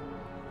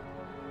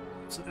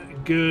 It's a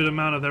good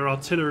amount of their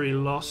artillery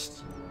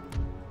lost.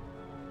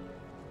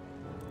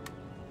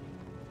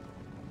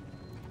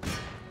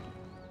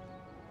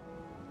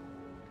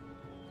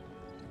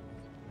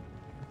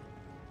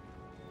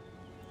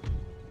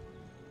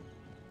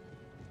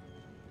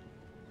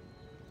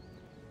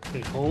 They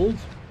hold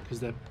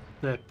because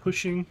they're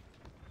pushing.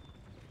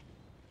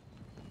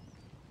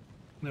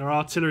 Their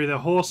artillery, their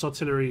horse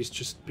artillery, is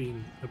just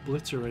being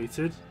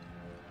obliterated.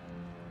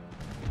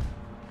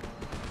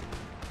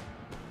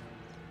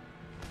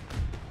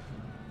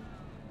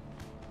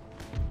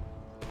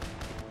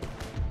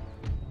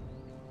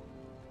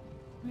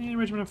 Yeah,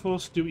 Regiment of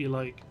Force, do what you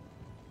like.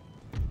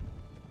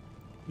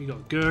 We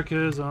got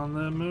Gurkhas on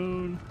the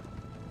moon.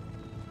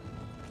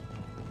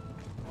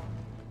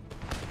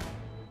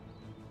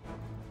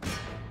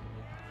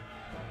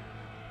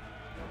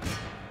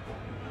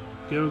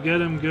 Go get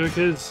them,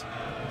 Gurkhas.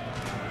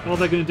 Oh,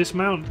 they're going to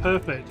dismount.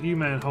 Perfect. You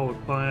men hold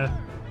fire.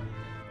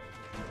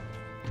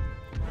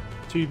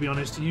 To be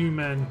honest, you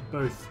men,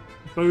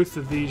 both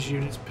of these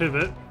units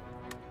pivot.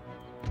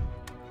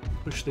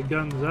 Push the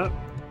guns up.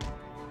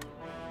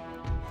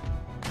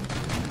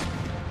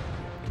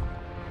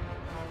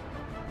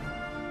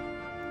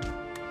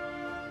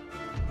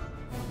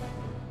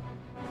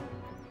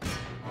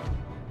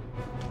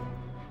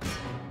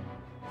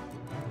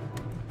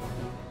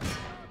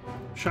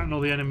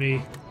 Shrapnel the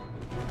enemy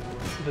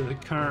that are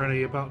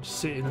currently about to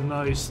sit in a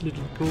nice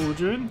little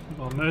cauldron.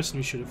 Our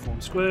mercenaries should have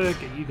formed square.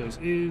 Get you guys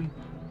in.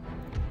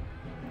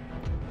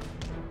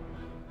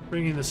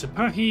 Bring in the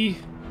Sipahi.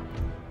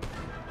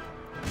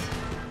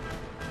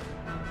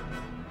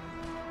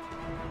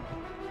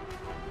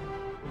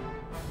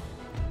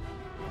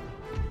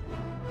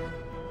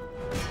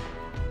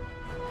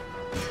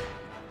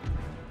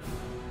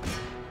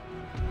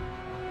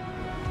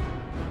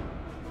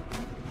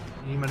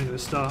 You men are going to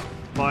start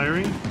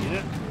firing,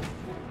 yeah.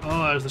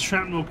 Oh, as the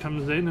shrapnel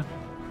comes in.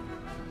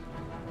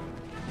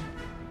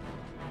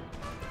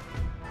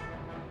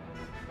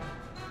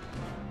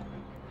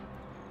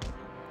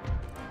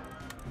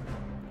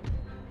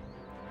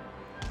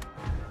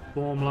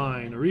 Form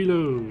line,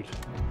 reload.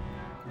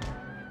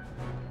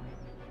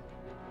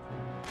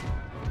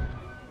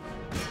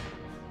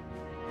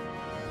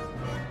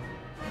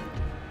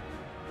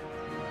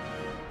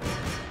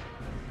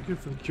 Good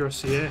for the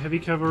cuirassier. Heavy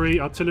cavalry,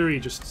 artillery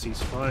just cease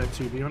fire,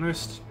 to be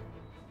honest.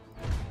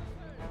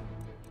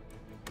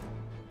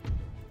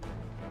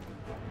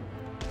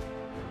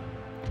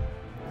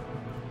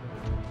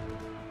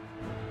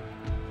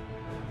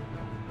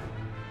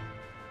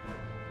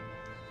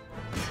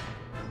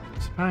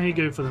 Sipahi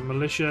go for the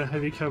militia.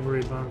 Heavy cavalry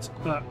advance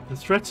up and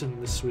threaten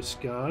the Swiss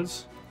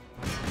guards.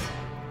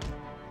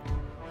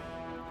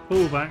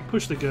 Pull back,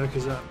 push the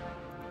Gurkhas up.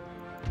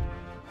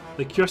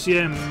 The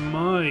cuirassier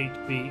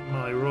might beat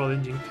my Royal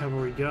Indian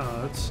Cavalry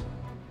Guards.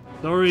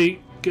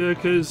 Sorry,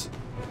 Gurkhas.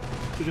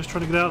 We're just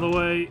trying to get out of the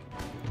way.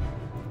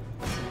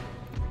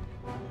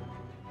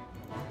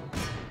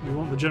 We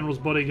want the General's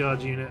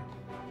Bodyguard unit.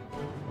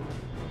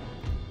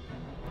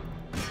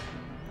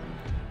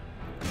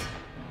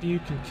 If you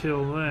can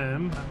kill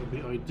them, that would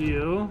be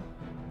ideal.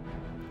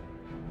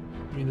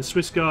 I mean, the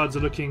Swiss Guards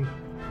are looking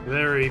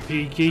very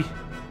peaky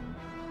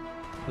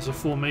as a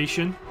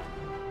formation.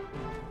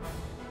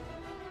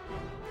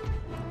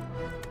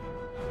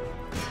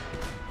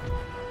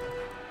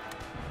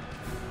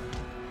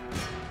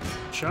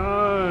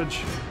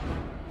 Charge!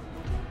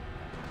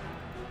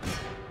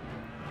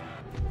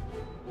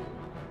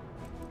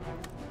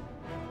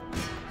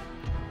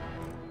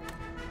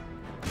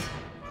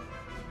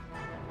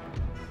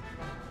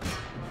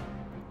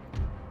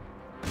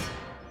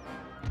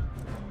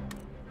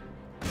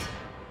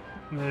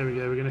 There we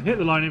go, we're going to hit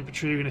the line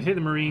infantry, we're going to hit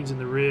the Marines in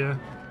the rear.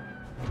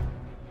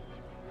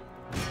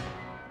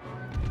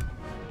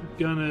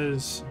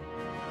 gunners.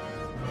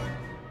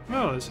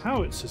 Oh, there's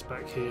howitzers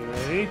back here,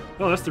 eh?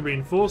 Oh, that's the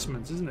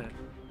reinforcements, isn't it?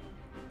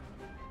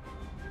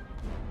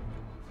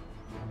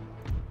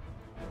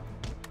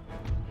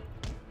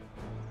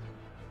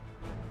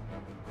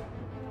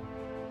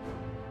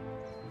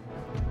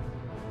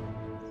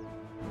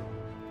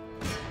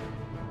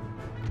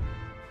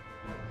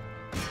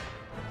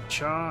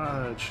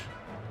 Charge.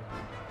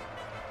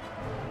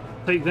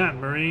 Take that,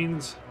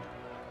 Marines.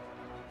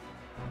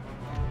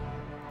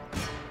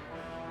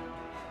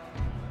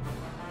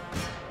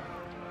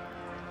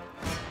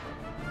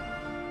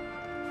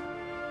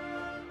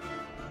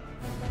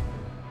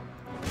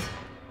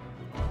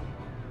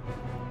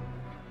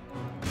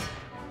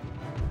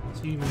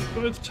 So you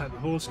both attack the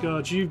horse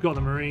guards. You've got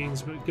the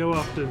Marines, but go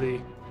after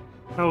the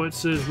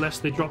howitzers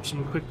lest they drop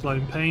some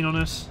quicklime pain on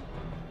us.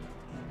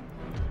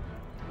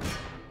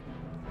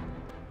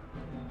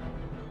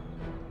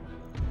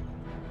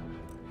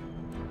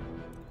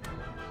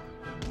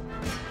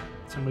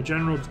 Send my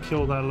general to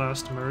kill that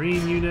last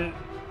Marine unit.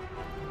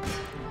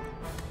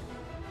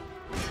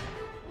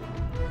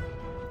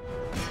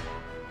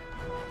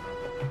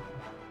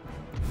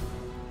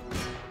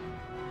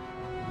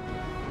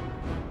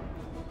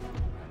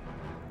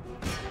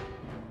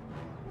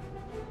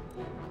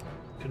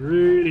 Could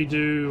really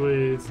do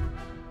with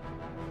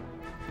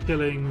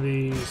killing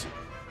these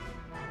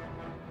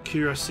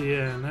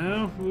cuirassiers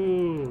now.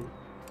 Ooh,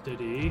 did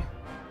he?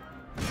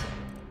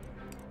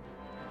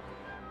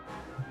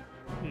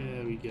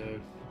 There we go.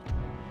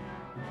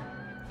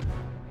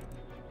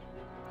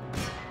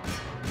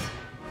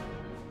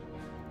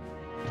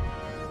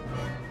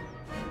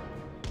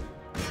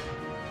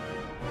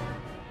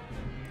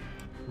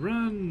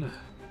 Run!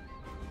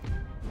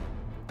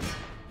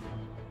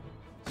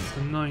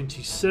 The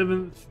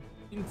 97th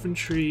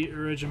Infantry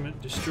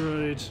Regiment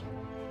destroyed.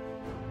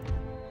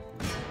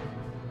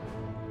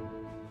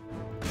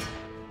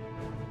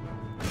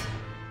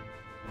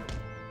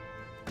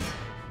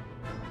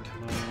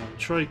 Come on,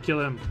 try to kill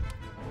him.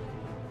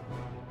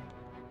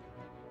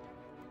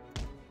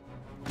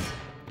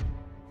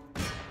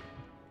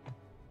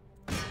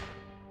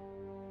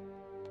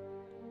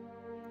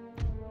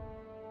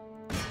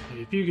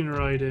 If you can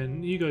ride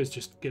in, you guys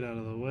just get out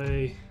of the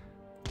way.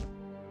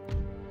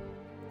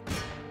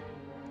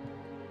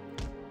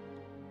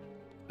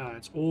 Ah,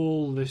 it's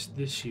all this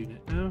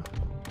unit now.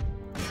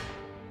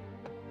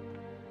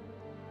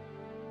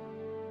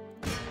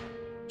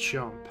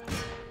 Jump.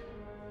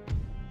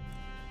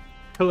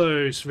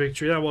 Close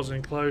victory. That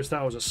wasn't close.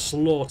 That was a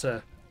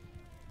slaughter.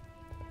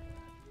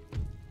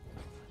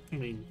 I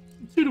mean,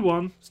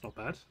 2-1. It's not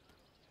bad.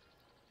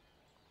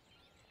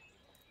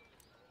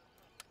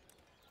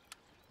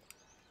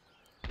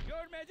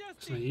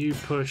 So you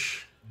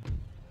push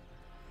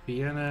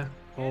Vienna,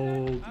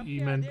 hold,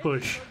 you men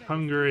push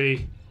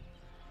Hungary,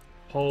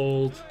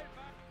 hold.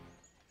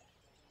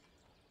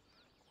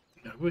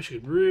 I wish we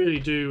could really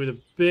do with a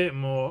bit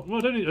more. Well,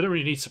 I don't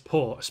really need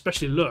support,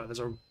 especially look, there's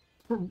a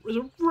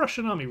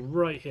Russian army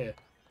right here.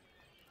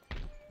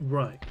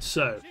 Right,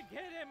 so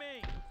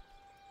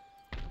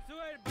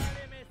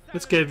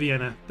let's get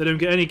Vienna. They don't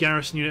get any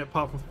garrison unit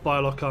apart from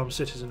firelock armed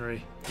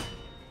citizenry.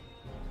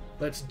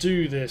 Let's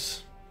do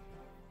this.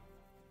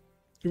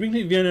 If we can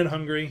take Vienna and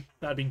Hungary,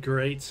 that'd be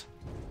great.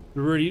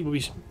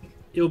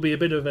 It'll be a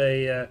bit of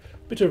a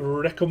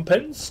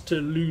recompense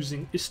to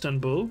losing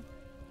Istanbul.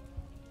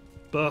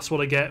 But that's what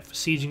I get for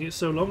sieging it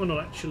so long and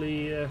not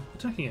actually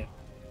attacking it.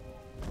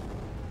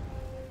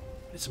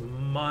 It's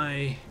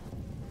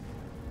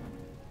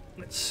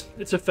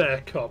a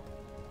fair cop.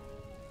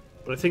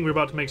 But I think we're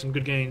about to make some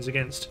good gains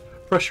against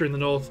Prussia in the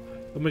north,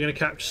 and we're going to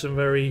capture some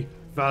very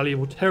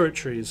valuable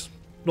territories.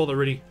 Not that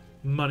really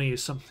money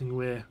is something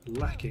we're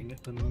lacking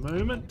at the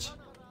moment.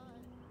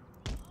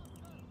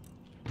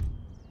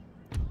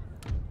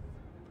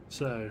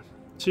 So,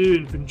 2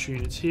 infantry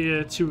units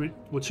here, 2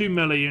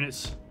 melee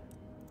units,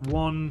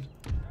 1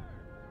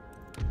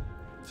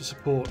 to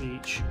support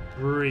each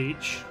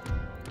breach,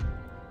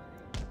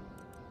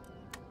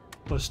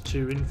 plus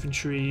 2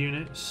 infantry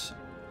units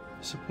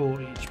to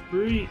support each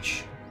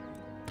breach.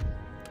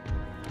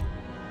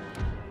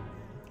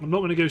 I'm not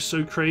going to go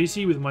so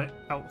crazy with my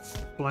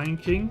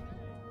outflanking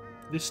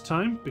this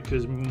time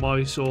because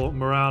Mysore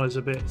morale is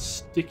a bit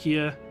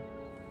stickier,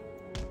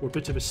 or a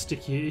bit of a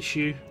stickier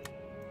issue.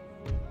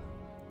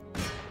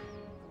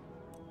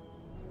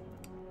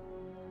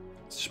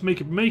 Let's just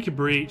make a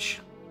breach,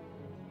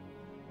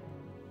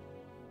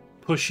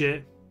 push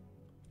it,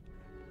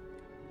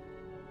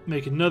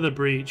 make another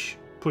breach,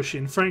 push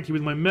in. Frankly,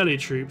 with my melee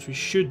troops, we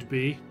should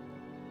be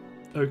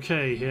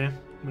okay here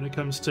when it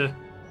comes to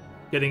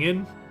getting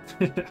in.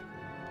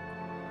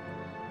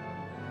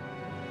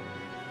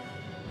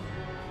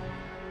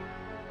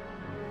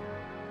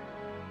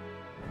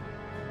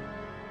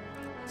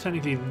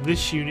 Technically,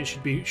 this unit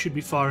should be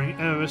firing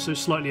ever so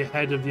slightly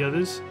ahead of the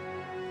others,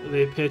 but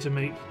they appears to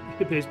make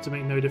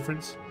no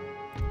difference.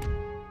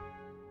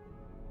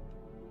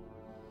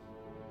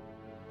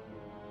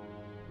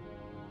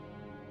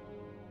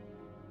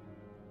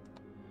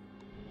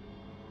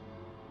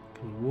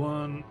 Come on,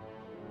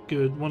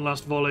 good. One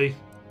last volley.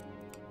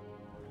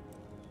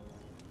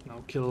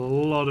 That'll kill a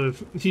lot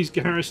of these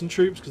garrison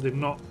troops because they've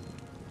not...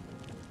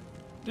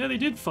 Yeah, they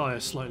did fire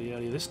slightly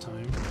earlier this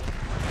time.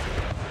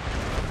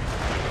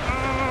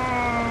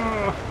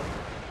 Ah!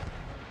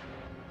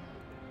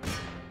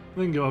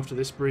 Then go after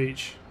this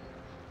breach.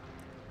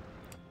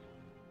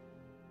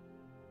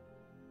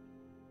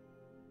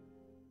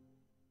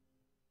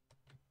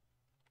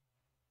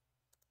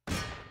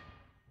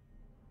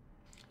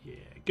 Yeah,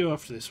 go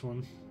after this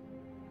one.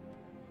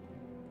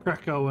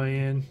 Crack our way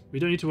in. We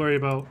don't need to worry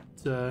about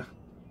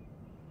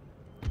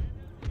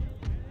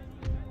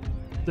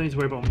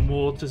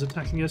mortars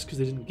attacking us because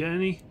they didn't get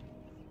any.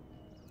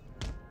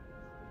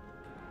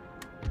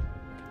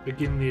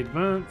 Begin the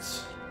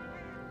advance.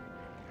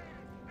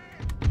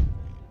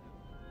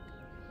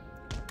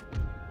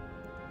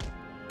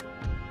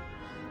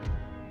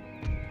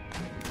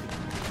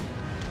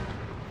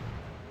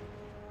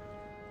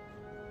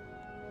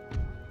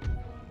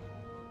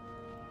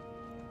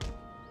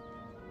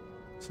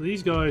 So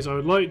these guys, I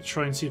would like to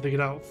try and see if they could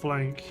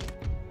outflank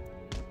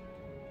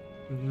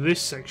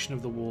this section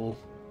of the wall.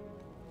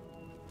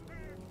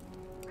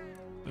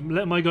 And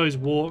let my guys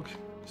walk,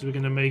 because we're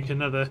going to make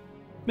another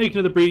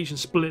breach and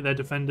split their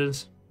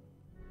defenders.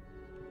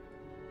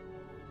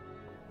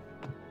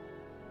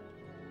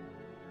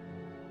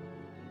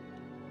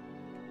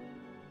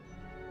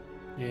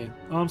 Yeah,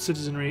 armed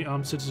citizenry,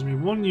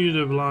 1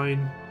 unit of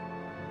line,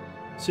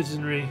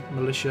 citizenry,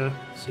 militia,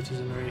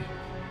 citizenry.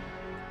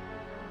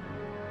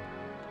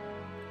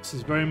 This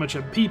is very much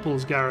a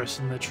people's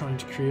garrison they're trying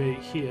to create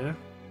here.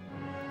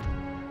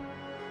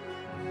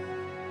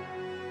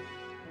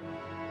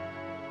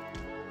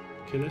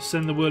 Okay, let's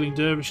send the whirling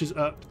dervishes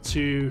up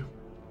to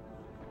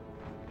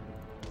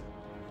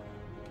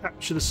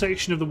capture the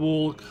section of the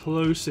wall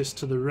closest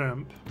to the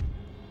ramp.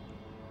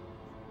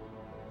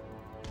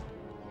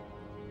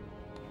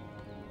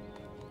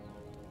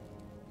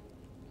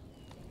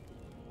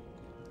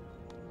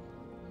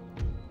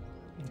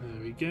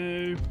 There we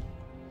go.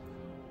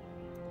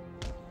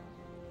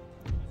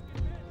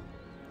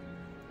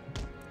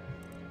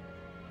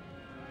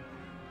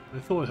 I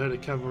thought I heard a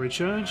cavalry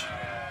charge.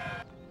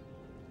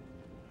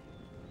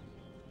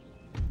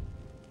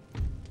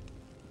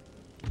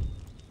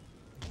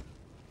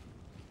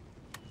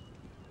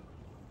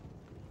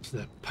 So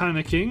they're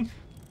panicking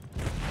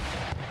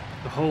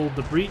to hold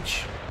the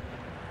breach.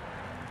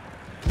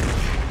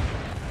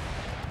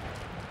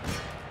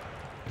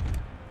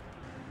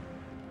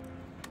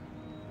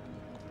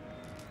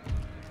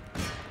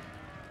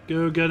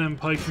 Go get him,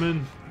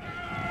 pikemen.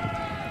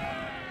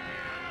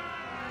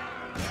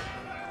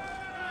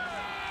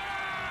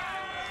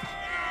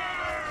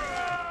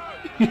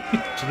 Do you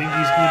think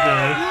he's gonna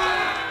die?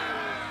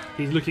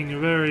 He's looking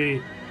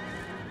very...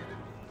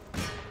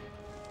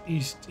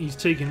 He's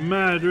taking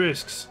mad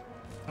risks.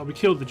 Oh, we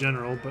killed the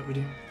general, but we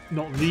didn't...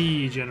 Not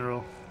the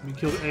general. We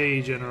killed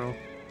a general.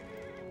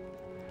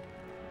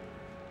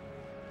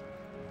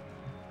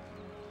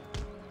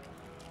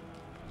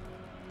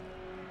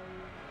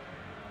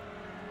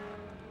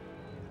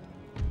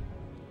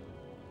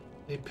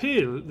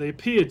 They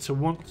appeared to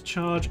want to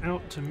charge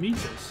out to meet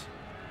us.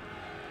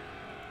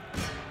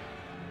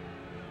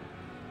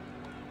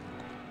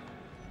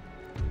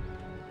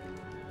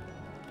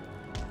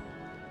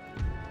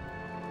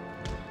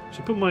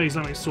 Should put my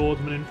Islamic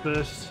swordsman in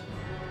first.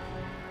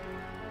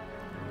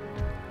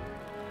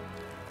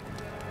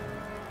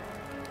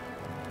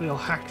 They'll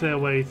hack their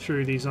way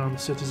through these armed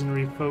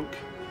citizenry folk.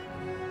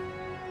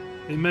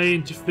 They may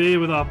interfere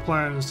with our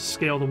plans to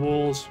scale the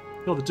walls.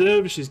 Well, the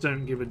dervishes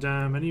don't give a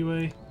damn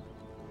anyway.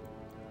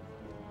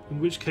 In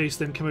which case,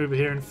 then come over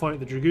here and fight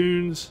the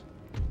dragoons.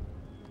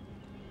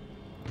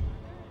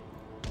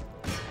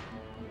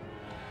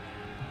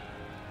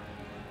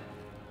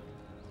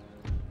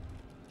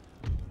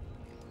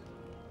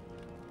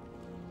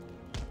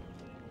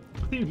 I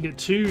think we can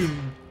get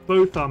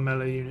both our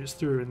melee units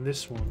through in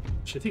this one,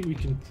 which I think we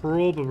can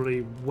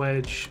probably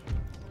wedge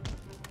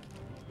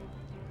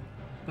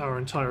our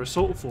entire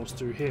assault force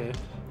through here.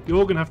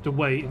 You're going to have to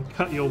wait and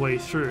cut your way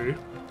through.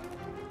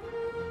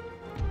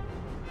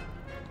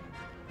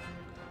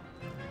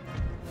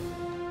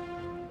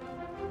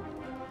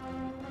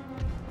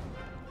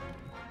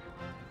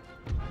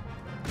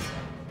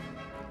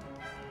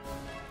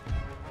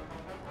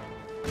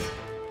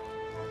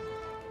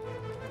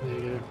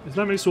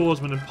 Islamic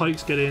swordsmen and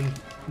pikes get in.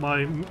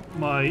 My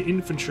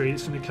infantry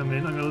is going to come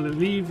in. I'm going to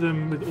leave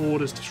them with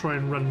orders to try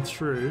and run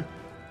through.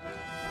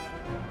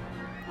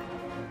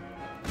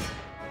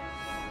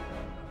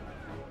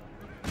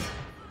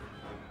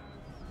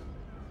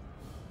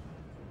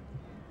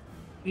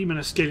 E-men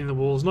are scaling the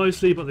walls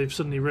nicely, but they've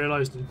suddenly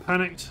realised and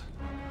panicked.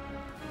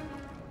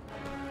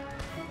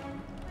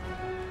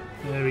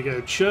 There we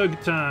go,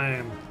 chug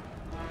time.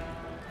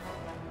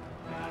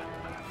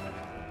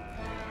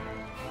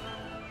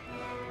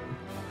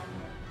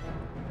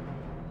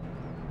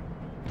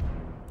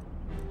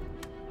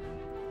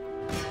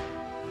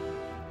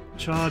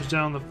 charge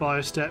down the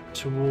fire step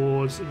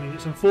towards... I mean,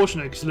 it's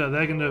unfortunate because they're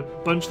going to...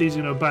 A bunch of these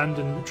are going to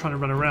abandon trying to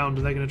run around,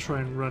 and they're going to try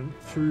and run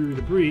through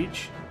the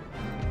breach.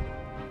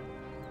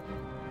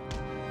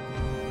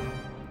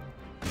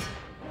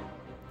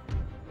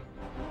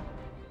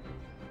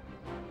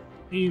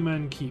 You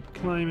men keep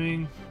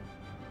climbing.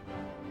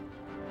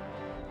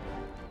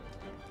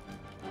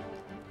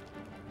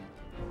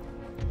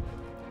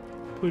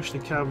 Push the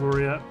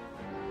cavalry up.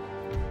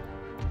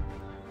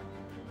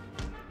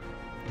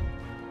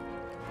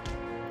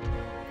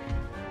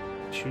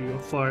 Shoot your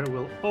fire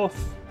will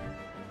off.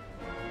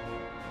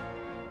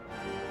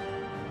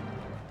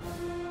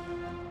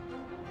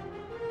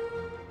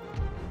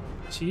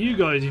 So you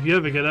guys, if you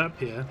ever get up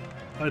here,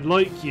 I'd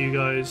like you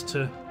guys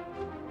to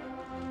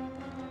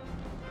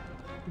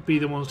be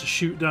the ones to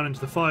shoot down into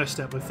the fire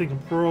step. I think I'm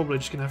probably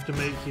just going to have to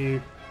make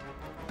you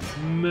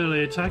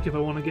melee attack if I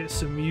want to get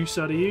some use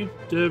out of you.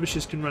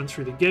 Dervishes can run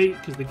through the gate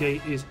because the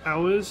gate is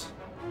ours.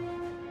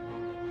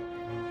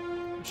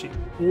 Actually,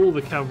 all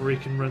the cavalry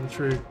can run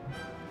through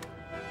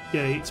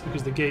gates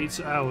because the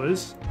gate's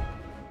ours.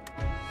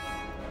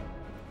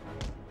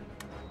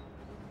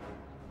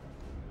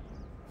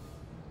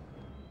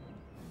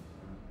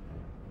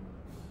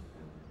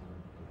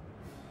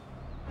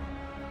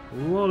 A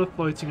lot of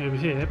fighting over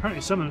here.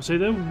 Apparently some of them say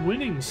they're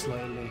winning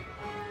slightly.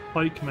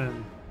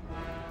 Pikemen.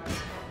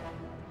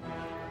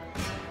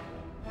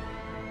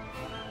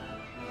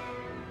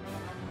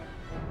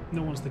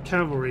 No, once the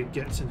cavalry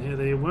gets in here,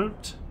 they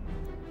won't.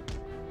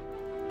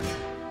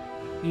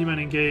 You men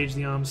engage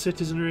the armed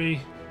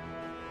citizenry.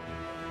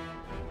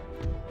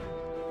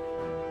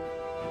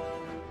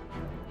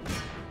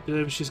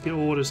 Dervishes get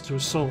orders to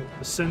assault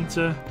the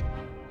centre.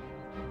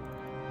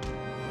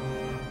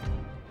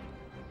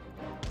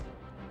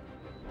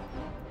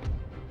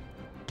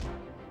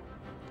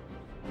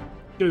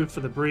 Go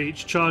for the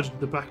breach, charge at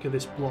the back of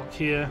this block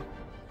here.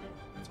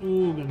 It's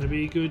all going to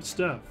be good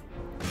stuff.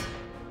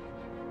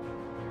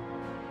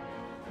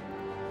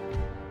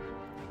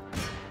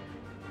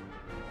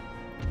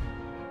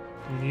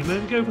 And you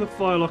men go for the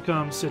firelock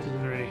armed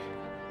citizenry.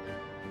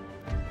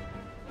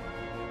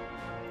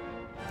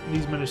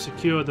 These men have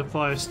secured the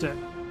fire step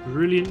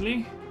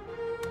brilliantly.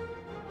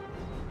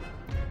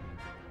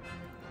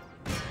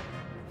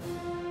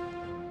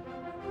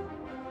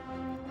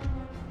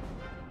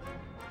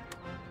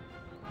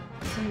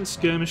 And the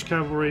skirmish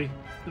cavalry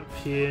up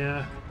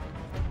here.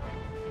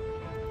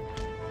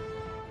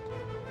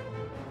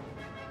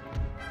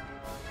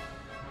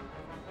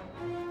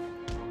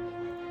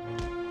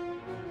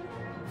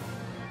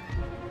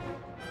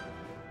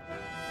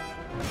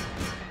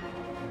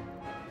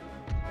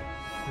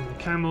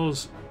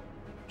 Camels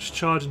just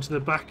charge into the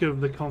back of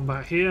the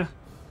combat here.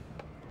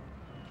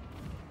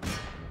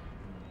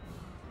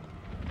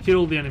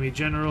 Kill the enemy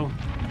general.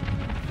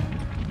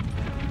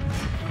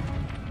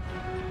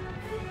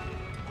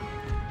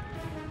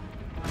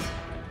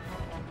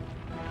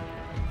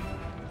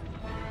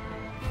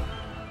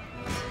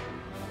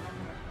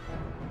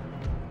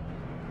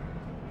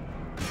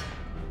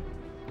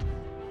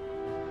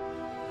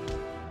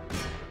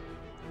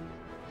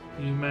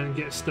 You men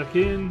get stuck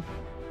in.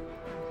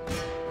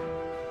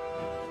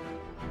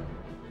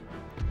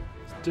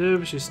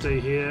 Dervishes stay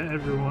here,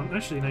 everyone...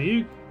 Actually, no,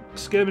 you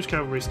skirmish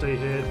cavalry stay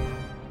here.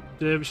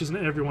 Dervishes and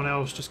everyone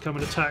else just come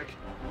and attack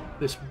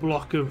this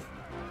block of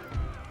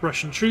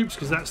Russian troops,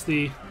 because that's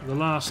the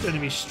last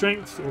enemy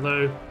strength,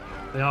 although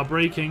they are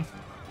breaking.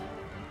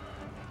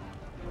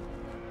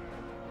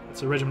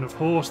 It's a regiment of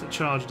horse that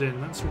charged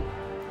in. That's what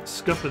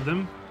scuppered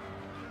them.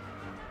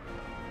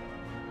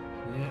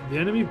 Yeah, the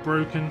enemy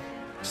broken,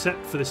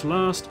 except for this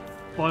last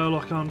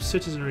firelock armed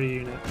citizenry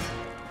unit.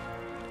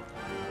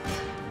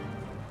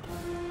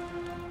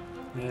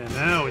 Yeah,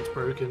 now it's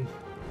broken.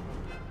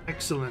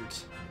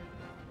 Excellent.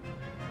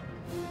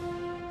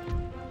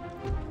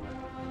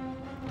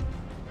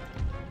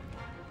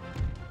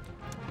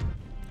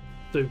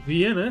 So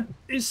Vienna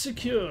is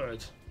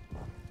secured,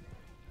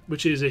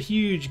 which is a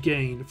huge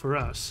gain for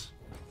us.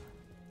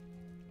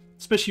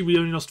 Especially we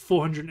only lost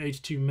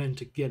 482 men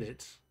to get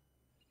it.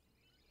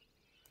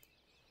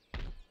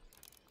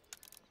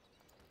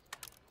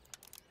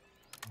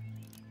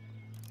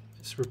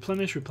 Let's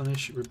replenish,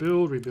 replenish,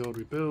 rebuild, rebuild,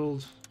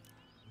 rebuild.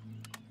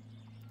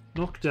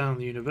 Knock down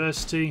the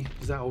university,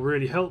 because that will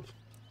really help.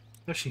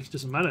 Actually, it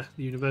doesn't matter.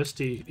 The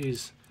university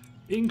is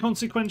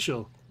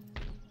inconsequential.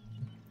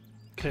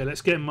 Okay,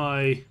 let's get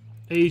my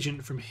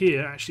agent from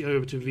here actually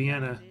over to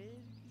Vienna.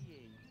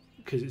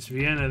 Because it's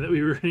Vienna that we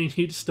really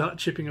need to start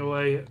chipping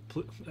away at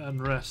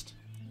unrest.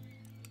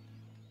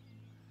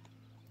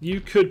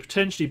 You could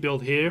potentially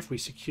build here if we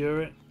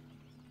secure it.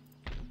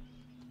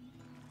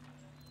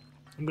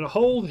 I'm going to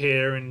hold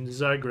here in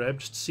Zagreb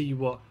just to see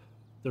what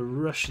the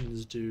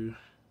Russians do.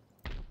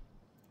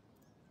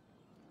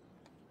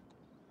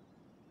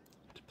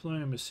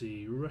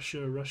 Diplomacy,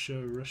 Russia,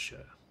 Russia,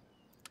 Russia.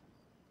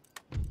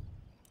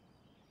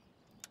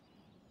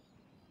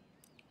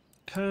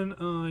 Can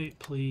I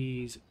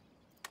please...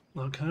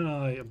 Well, can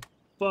I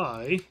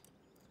buy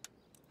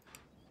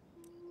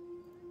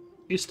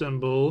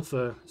Istanbul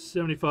for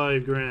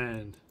 75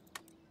 grand.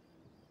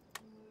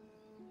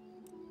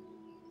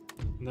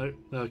 No,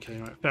 okay,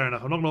 right, fair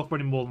enough. I'm not going to offer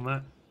any more than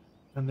that.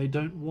 And they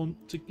don't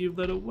want to give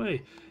that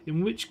away.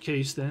 In which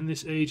case, then,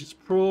 this age is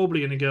probably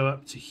going to go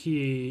up to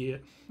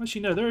here.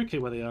 Actually, no, they're okay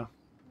where they are.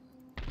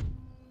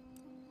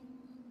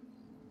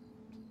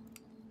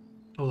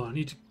 Hold on, I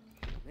need to...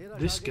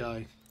 This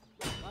guy.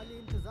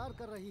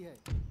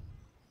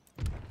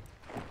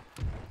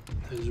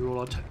 Those are all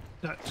our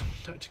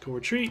tactical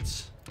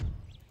retreats.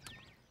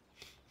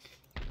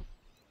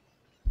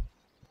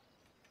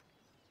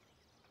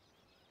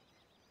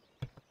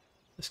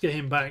 Let's get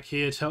him back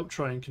here to help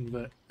try and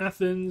convert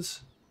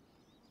Athens.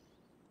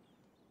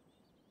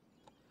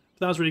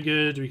 That was really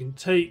good. We can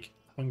take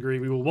Hungary.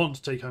 We will want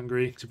to take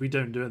Hungary, because if we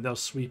don't do it, they'll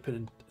sweep in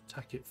and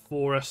attack it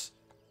for us,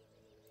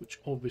 which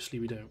obviously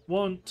we don't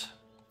want.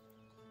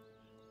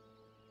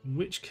 In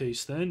which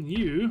case, then,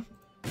 you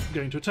are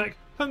going to attack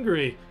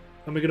Hungary.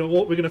 And we're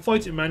gonna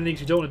fight it manually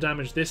because we don't want to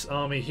damage this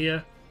army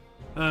here.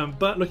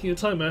 But looking at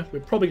the timer,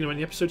 we're probably going to end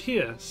the episode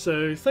here.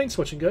 So thanks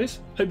for watching, guys.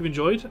 Hope you've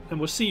enjoyed, and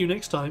we'll see you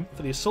next time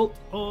for the assault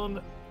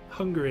on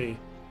Hungary.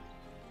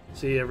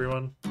 See you,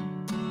 everyone.